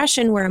 and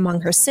depression were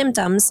among her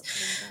symptoms.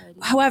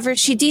 However,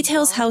 she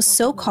details how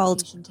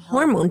so-called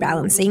hormone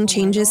balancing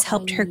changes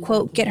helped her,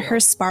 quote, get her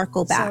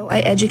sparkle back. So I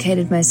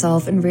educated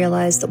myself and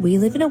realized that we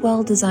live in a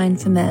world designed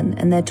for men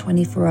and their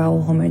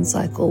 24-hour hormone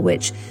cycle,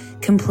 which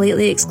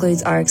completely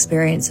excludes our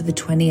experience of a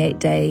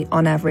 28-day,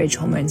 on average,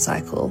 hormone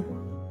cycle.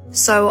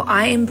 So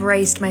I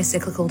embraced my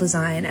cyclical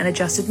design and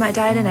adjusted my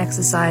diet and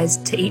exercise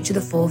to each of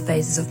the 4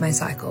 phases of my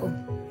cycle.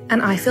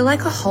 And I feel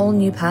like a whole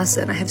new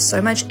person. I have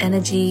so much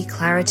energy,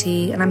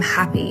 clarity, and I'm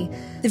happy.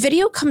 The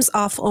video comes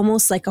off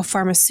almost like a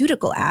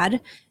pharmaceutical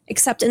ad,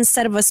 except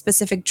instead of a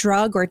specific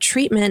drug or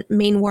treatment,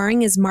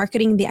 Mainwaring is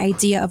marketing the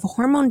idea of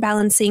hormone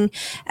balancing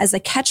as a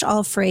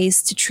catch-all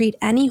phrase to treat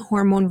any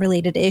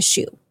hormone-related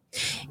issue.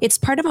 It's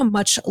part of a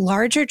much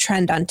larger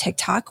trend on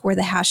TikTok where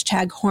the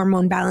hashtag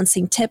hormone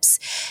balancing tips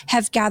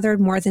have gathered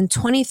more than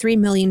 23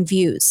 million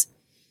views.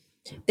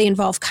 They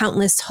involve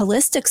countless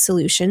holistic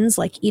solutions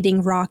like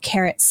eating raw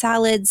carrot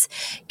salads,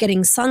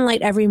 getting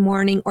sunlight every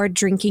morning, or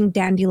drinking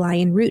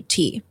dandelion root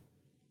tea.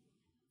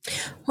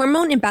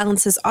 Hormone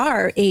imbalances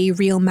are a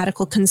real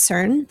medical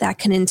concern that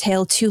can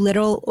entail too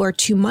little or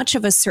too much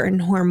of a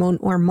certain hormone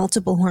or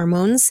multiple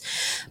hormones,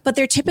 but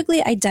they're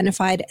typically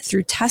identified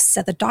through tests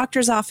at the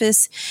doctor's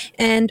office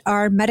and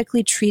are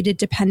medically treated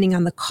depending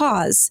on the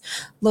cause.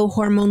 Low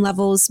hormone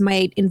levels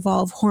might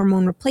involve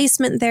hormone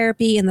replacement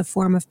therapy in the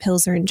form of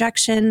pills or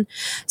injection.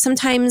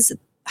 Sometimes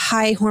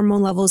high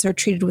hormone levels are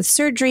treated with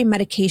surgery,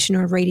 medication,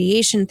 or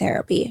radiation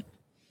therapy.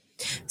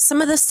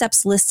 Some of the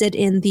steps listed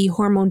in the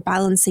hormone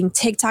balancing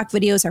TikTok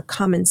videos are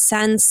common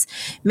sense: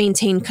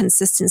 maintain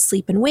consistent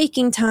sleep and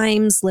waking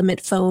times,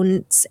 limit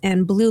phones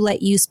and blue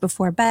light use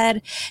before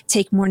bed,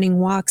 take morning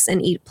walks,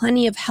 and eat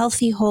plenty of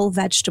healthy whole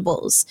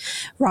vegetables.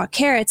 Raw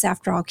carrots,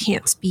 after all,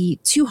 can't be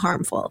too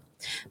harmful.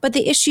 But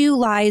the issue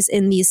lies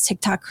in these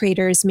TikTok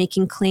creators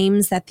making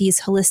claims that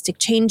these holistic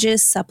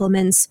changes,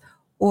 supplements,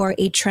 or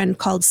a trend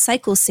called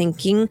cycle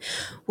syncing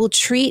will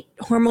treat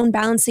hormone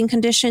balancing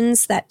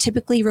conditions that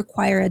typically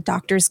require a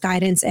doctor's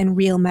guidance and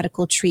real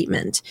medical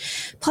treatment.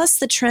 Plus,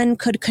 the trend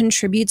could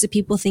contribute to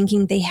people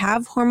thinking they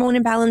have hormone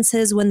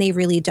imbalances when they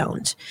really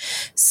don't.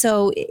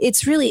 So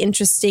it's really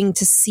interesting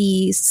to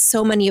see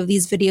so many of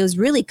these videos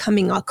really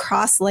coming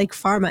across like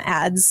pharma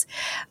ads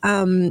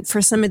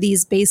for some of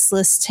these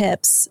baseless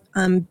tips.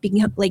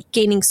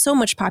 Gaining so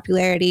much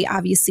popularity.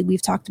 Obviously,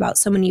 we've talked about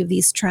so many of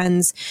these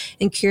trends,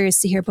 and curious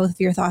to hear both of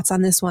your thoughts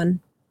on this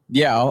one.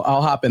 Yeah,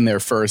 I'll hop in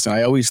there first. And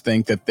I always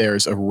think that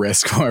there's a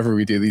risk whenever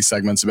we do these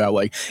segments about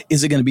like,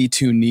 is it going to be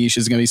too niche?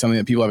 Is it going to be something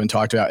that people haven't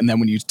talked about? And then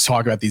when you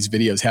talk about these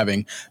videos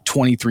having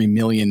 23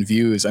 million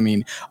views, I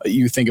mean,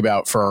 you think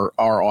about for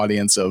our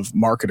audience of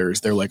marketers,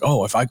 they're like,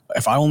 oh, if I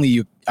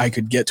only I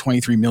could get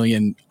 23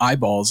 million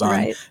eyeballs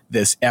on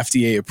this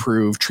FDA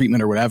approved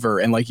treatment or whatever.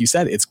 And like you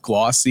said, it's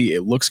glossy.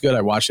 It looks good.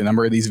 I watched a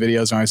number of these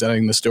videos when I was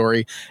editing the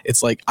story.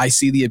 It's like, I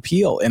see the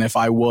appeal. And if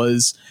I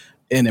was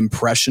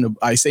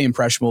I say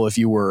impressionable if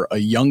you were a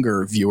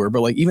younger viewer,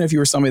 but like even if you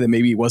were somebody that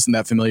maybe wasn't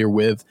that familiar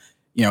with,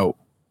 you know,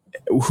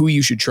 who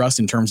you should trust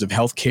in terms of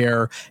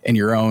healthcare and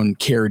your own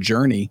care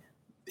journey,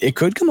 it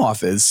could come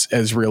off as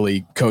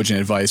really cogent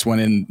advice,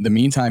 when in the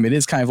meantime, it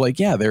is kind of like,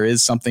 yeah, there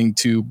is something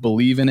to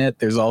believe in it.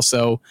 There's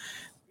also,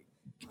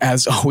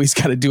 as always,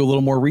 got to do a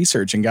little more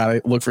research and got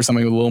to look for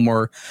something with a little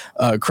more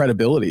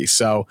credibility.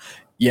 So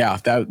yeah,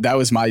 that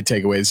was my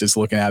takeaway, is just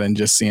looking at it and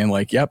just seeing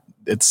like, yep,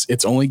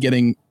 it's only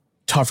getting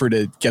tougher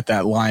to get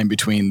that line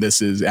between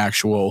this is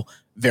actual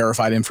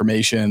verified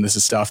information, this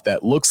is stuff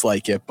that looks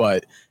like it,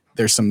 but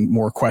there's some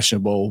more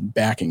questionable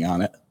backing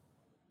on it.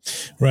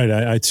 Right.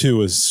 I too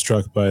was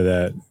struck by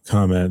that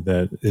comment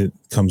that it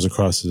comes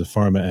across as a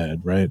pharma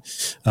ad, right?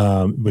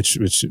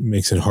 Which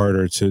makes it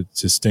harder to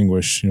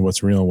distinguish,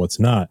 what's real and what's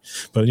not.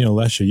 But,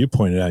 Lesha, you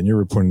pointed out, and you're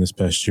reporting this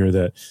past year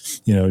that,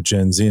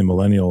 Gen Z and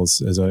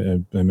millennials, as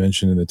I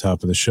mentioned in the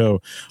top of the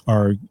show,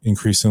 are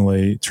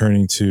increasingly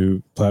turning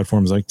to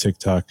platforms like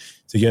TikTok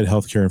to get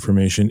healthcare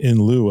information in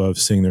lieu of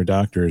seeing their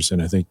doctors.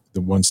 And I think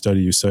the one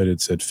study you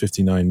cited said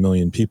 59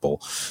 million people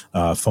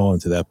fall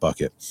into that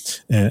bucket.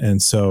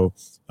 And so,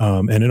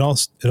 and it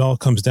all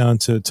comes down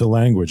to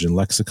language and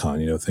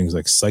lexicon, things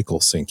like cycle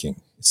syncing.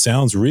 It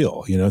sounds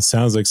real, it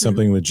sounds like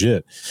something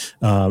legit.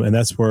 And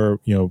that's where,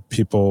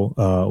 people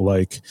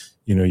like,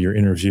 your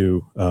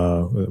interview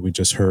that we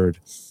just heard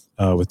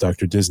with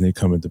Dr. Disney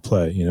come into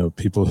play.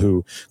 People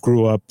who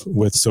grew up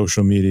with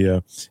social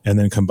media and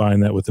then combine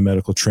that with the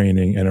medical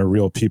training and are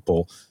real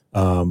people,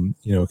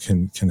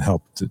 can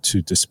help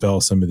to dispel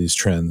some of these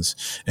trends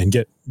and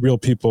get real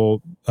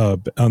people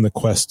who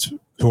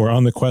are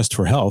on the quest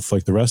for health,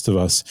 like the rest of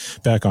us,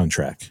 back on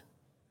track.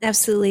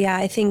 Absolutely. Yeah.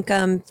 I think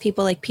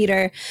people like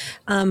Peter,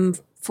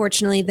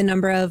 fortunately, the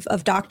number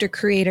of doctor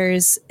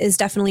creators is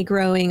definitely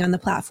growing on the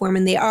platform,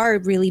 and they are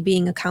really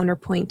being a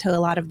counterpoint to a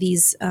lot of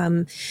these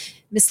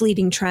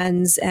misleading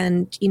trends.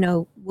 And,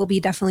 we'll be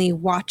definitely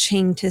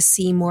watching to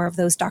see more of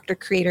those doctor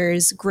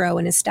creators grow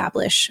and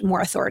establish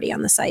more authority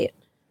on the site.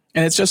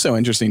 And it's just so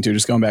interesting too,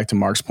 just going back to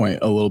Mark's point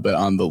a little bit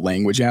on the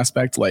language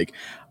aspect. Like,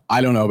 I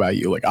don't know about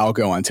you, like I'll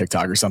go on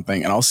TikTok or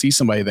something and I'll see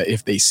somebody that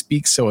if they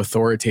speak so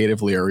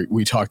authoritatively, or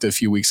we talked a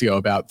few weeks ago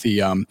about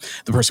the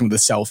person with the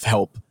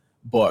self-help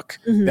book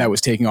that was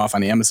taking off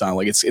on Amazon.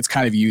 Like it's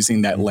kind of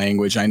using that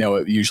language. I know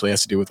it usually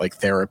has to do with like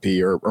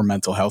therapy or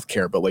mental health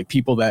care, but like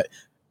people that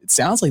it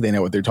sounds like they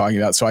know what they're talking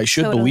about. So I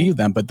should believe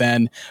them. But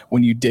then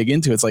when you dig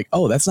into it, it's like,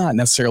 oh, that's not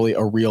necessarily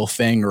a real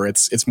thing, or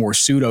it's more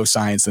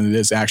pseudoscience than it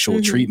is actual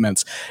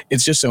treatments.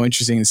 It's just so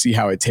interesting to see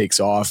how it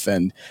takes off.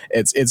 And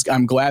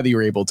I'm glad that you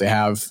were able to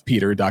have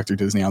Peter, Dr.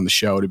 Disney, on the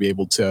show to be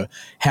able to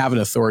have an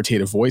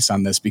authoritative voice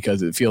on this,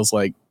 because it feels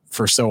like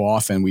for so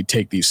often we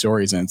take these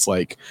stories and it's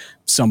like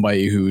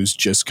somebody who's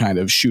just kind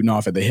of shooting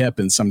off at the hip,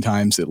 and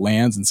sometimes it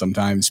lands and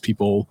sometimes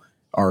people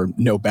are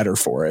no better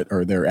for it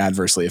or they're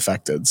adversely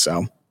affected.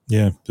 So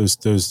yeah, those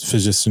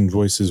physician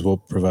voices will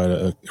provide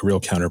a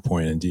real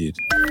counterpoint indeed.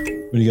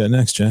 What do you got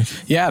next, Jack?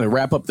 Yeah, to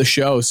wrap up the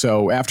show.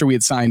 So after we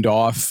had signed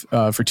off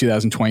for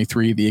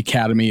 2023, the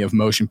Academy of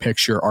Motion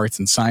Picture Arts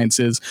and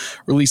Sciences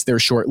released their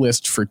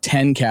shortlist for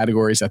 10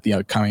 categories at the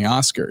upcoming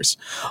Oscars.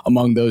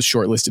 Among those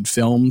shortlisted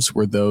films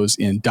were those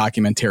in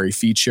documentary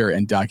feature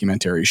and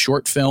documentary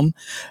short film,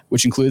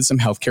 which included some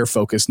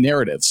healthcare-focused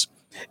narratives.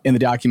 In the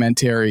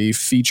documentary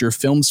feature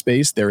film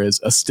space, there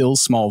is A Still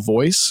Small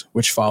Voice,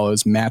 which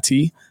follows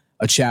Mattie,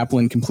 a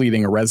chaplain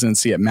completing a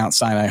residency at Mount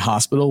Sinai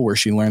Hospital, where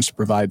she learns to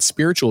provide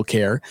spiritual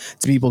care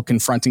to people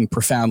confronting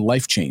profound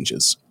life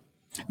changes.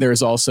 There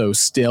is also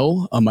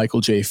Still, a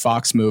Michael J.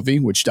 Fox movie,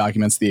 which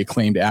documents the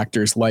acclaimed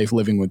actor's life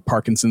living with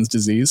Parkinson's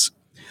disease.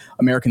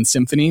 American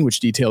Symphony,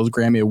 which details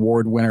Grammy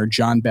Award winner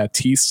John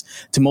Baptiste's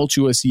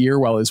tumultuous year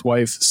while his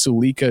wife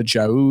Sulika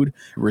Jaoud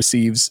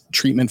receives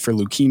treatment for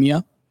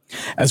leukemia.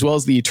 As well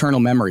as The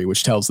Eternal Memory,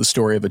 which tells the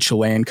story of a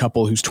Chilean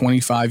couple whose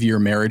 25-year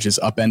marriage is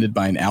upended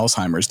by an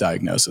Alzheimer's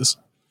diagnosis.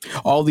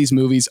 All these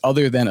movies,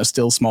 other than A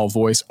Still Small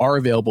Voice, are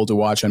available to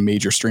watch on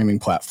major streaming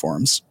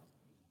platforms.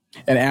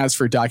 And as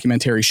for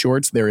documentary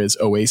shorts, there is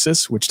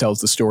Oasis, which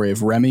tells the story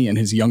of Remy and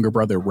his younger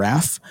brother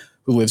Raf,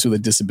 who lives with a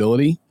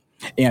disability,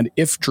 and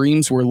If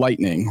Dreams Were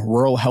Lightning,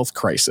 Rural Health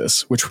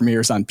Crisis, which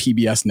premieres on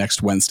PBS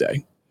next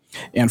Wednesday.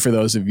 And for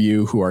those of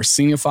you who are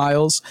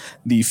cinephiles,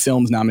 the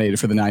films nominated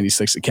for the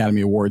 96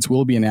 Academy Awards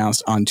will be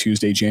announced on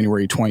Tuesday,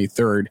 January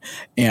 23rd.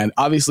 And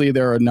obviously,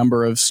 there are a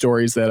number of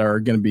stories that are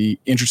going to be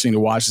interesting to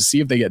watch to see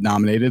if they get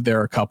nominated. There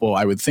are a couple.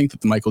 I would think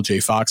that the Michael J.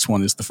 Fox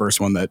one is the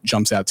first one that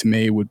jumps out to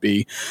me, would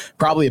be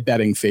probably a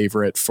betting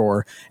favorite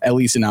for at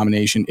least a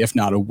nomination, if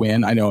not a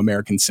win. I know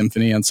American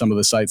Symphony on some of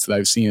the sites that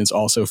I've seen is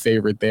also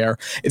favored there.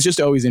 It's just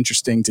always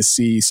interesting to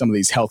see some of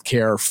these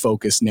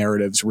healthcare-focused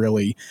narratives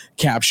really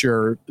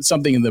capture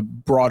something in the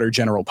broader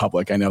general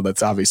public. I know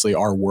that's obviously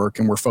our work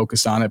and we're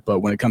focused on it, but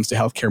when it comes to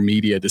healthcare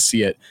media, to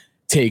see it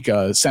take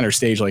a center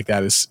stage like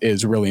that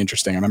is really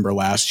interesting. I remember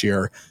last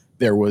year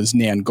there was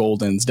Nan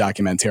Goldin's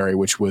documentary,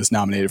 which was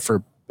nominated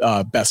for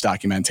Best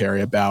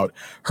Documentary, about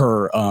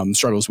her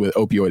struggles with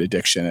opioid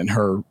addiction and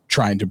her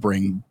trying to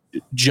bring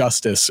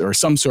justice or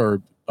some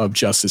sort of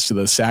justice to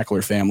the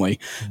Sackler family.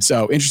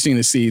 So interesting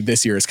to see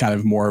this year is kind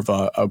of more of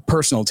a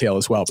personal tale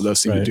as well, but those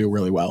seem to do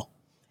really well.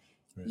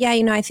 Yeah,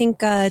 I think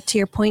to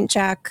your point,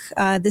 Jack,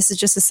 this is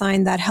just a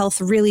sign that health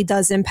really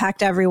does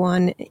impact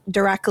everyone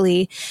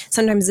directly.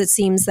 Sometimes it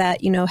seems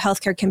that,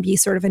 healthcare can be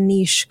sort of a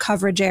niche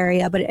coverage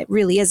area, but it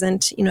really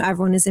isn't.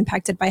 Everyone is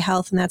impacted by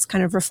health, and that's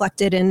kind of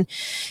reflected in,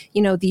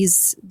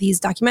 these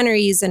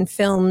documentaries and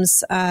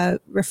films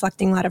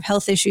reflecting a lot of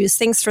health issues.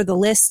 Thanks for the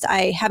list.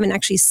 I haven't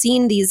actually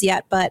seen these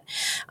yet, but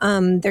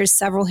there's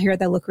several here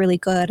that look really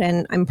good,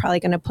 and I'm probably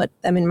going to put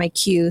them in my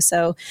queue.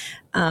 So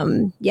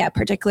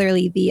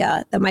particularly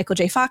the Michael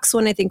J. Fox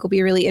one, I think will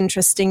be really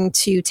interesting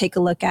to take a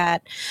look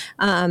at,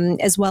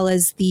 as well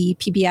as the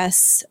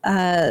PBS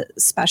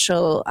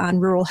special on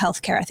rural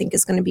healthcare, I think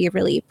is going to be a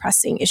really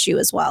pressing issue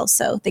as well.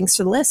 So thanks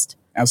for the list.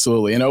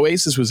 Absolutely. And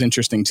Oasis was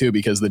interesting too,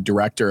 because the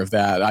director of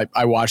that,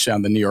 I watched it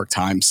on the New York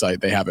Times site.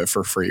 They have it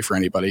for free for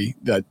anybody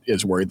that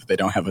is worried that they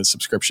don't have a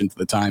subscription to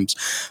the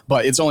Times.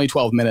 But it's only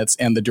 12 minutes.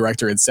 And the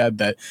director had said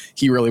that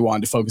he really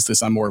wanted to focus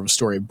this on more of a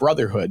story of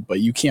brotherhood. But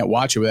you can't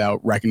watch it without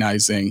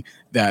recognizing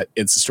that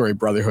it's a story of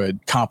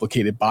brotherhood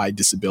complicated by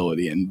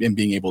disability and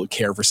being able to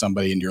care for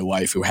somebody in your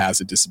life who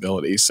has a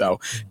disability. So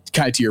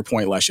kind of to your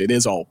point, Lesha, it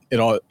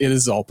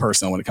is all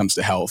personal when it comes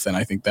to health. And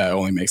I think that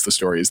only makes the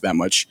stories that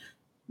much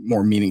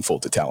more meaningful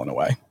to tell in a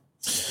way.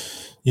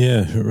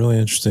 Yeah, really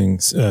interesting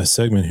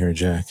segment here,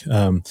 Jack.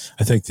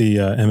 I think the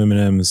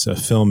MM&M's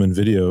Film and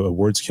Video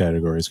Awards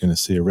category is going to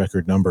see a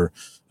record number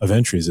of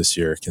entries this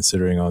year,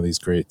 considering all these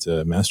great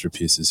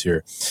masterpieces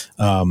here.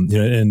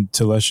 And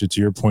to Lesha,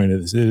 to your point,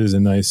 it is a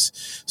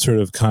nice sort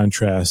of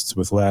contrast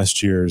with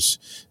last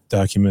year's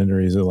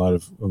documentaries, a lot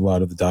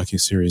of the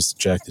docuseries,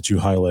 Jack, that you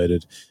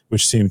highlighted,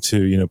 which seemed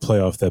to,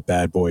 play off that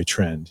bad boy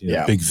trend,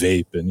 big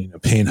vape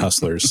and, pain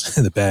hustlers,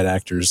 the bad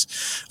actors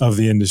of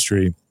the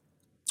industry,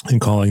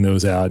 and calling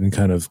those out and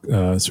kind of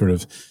sort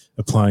of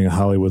applying a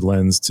Hollywood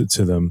lens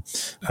to them.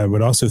 I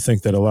would also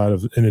think that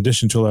in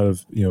addition to a lot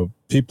of,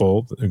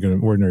 people,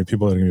 ordinary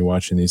people that are going to be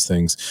watching these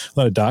things, a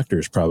lot of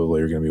doctors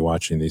probably are going to be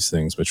watching these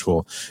things, which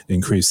will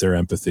increase their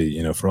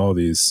empathy, for all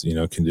these,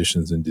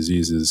 conditions and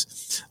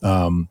diseases.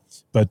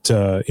 But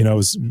I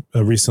was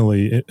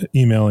recently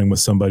emailing with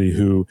somebody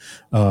who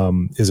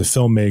is a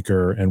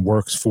filmmaker and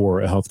works for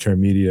a healthcare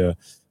media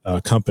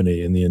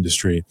company in the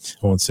industry.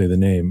 I won't say the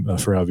name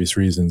for obvious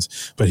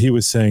reasons, but he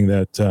was saying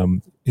that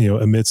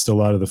amidst a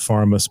lot of the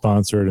pharma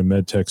sponsored and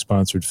medtech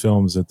sponsored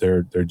films that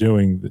they're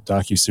doing, the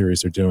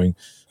docuseries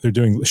they're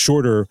doing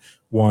shorter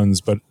ones,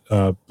 but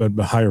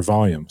higher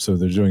volume. So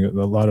they're doing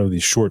a lot of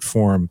these short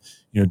form,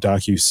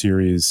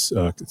 docu-series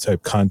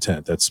type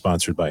content that's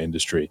sponsored by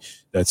industry.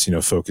 That's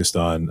focused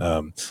on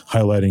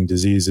highlighting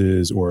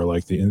diseases or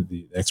like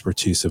the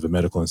expertise of a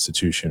medical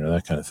institution or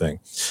that kind of thing.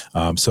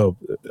 So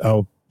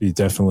I'll be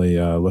definitely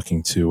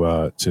looking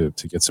to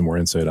get some more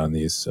insight on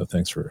these. So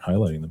thanks for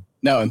highlighting them.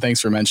 No, and thanks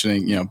for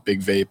mentioning,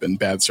 Big Vape and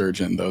Bad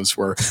Surgeon. Those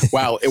were,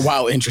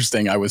 while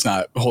interesting, I was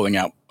not holding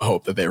out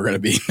hope that they were going to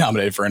be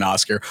nominated for an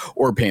Oscar,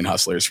 or Pain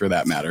Hustlers for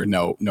that matter.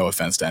 No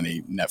offense to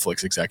any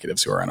Netflix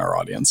executives who are in our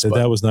audience. So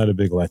that was not a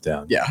big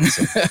letdown. Yeah.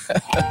 So.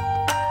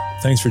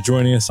 Thanks for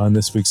joining us on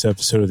this week's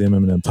episode of the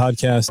MMM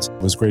Podcast.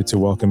 It was great to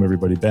welcome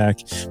everybody back.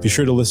 Be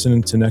sure to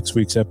listen to next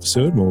week's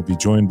episode, where we'll be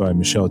joined by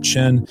Michelle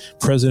Chen,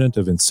 president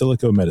of In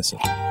Silico Medicine.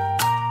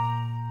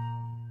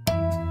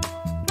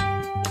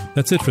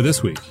 That's it for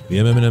this week. The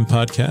MMM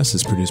Podcast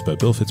is produced by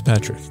Bill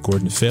Fitzpatrick,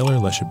 Gordon Failer,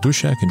 Lesha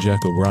Bushak, and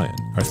Jack O'Brien.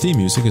 Our theme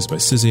music is by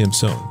Sizzy M.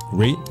 Sohn.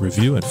 Rate,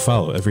 review, and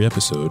follow every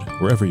episode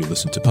wherever you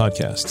listen to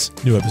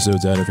podcasts. New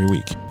episodes out every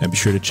week. And be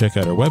sure to check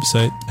out our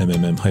website,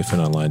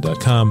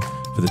 mmm-online.com,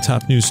 for the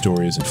top news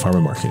stories in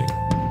pharma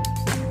marketing.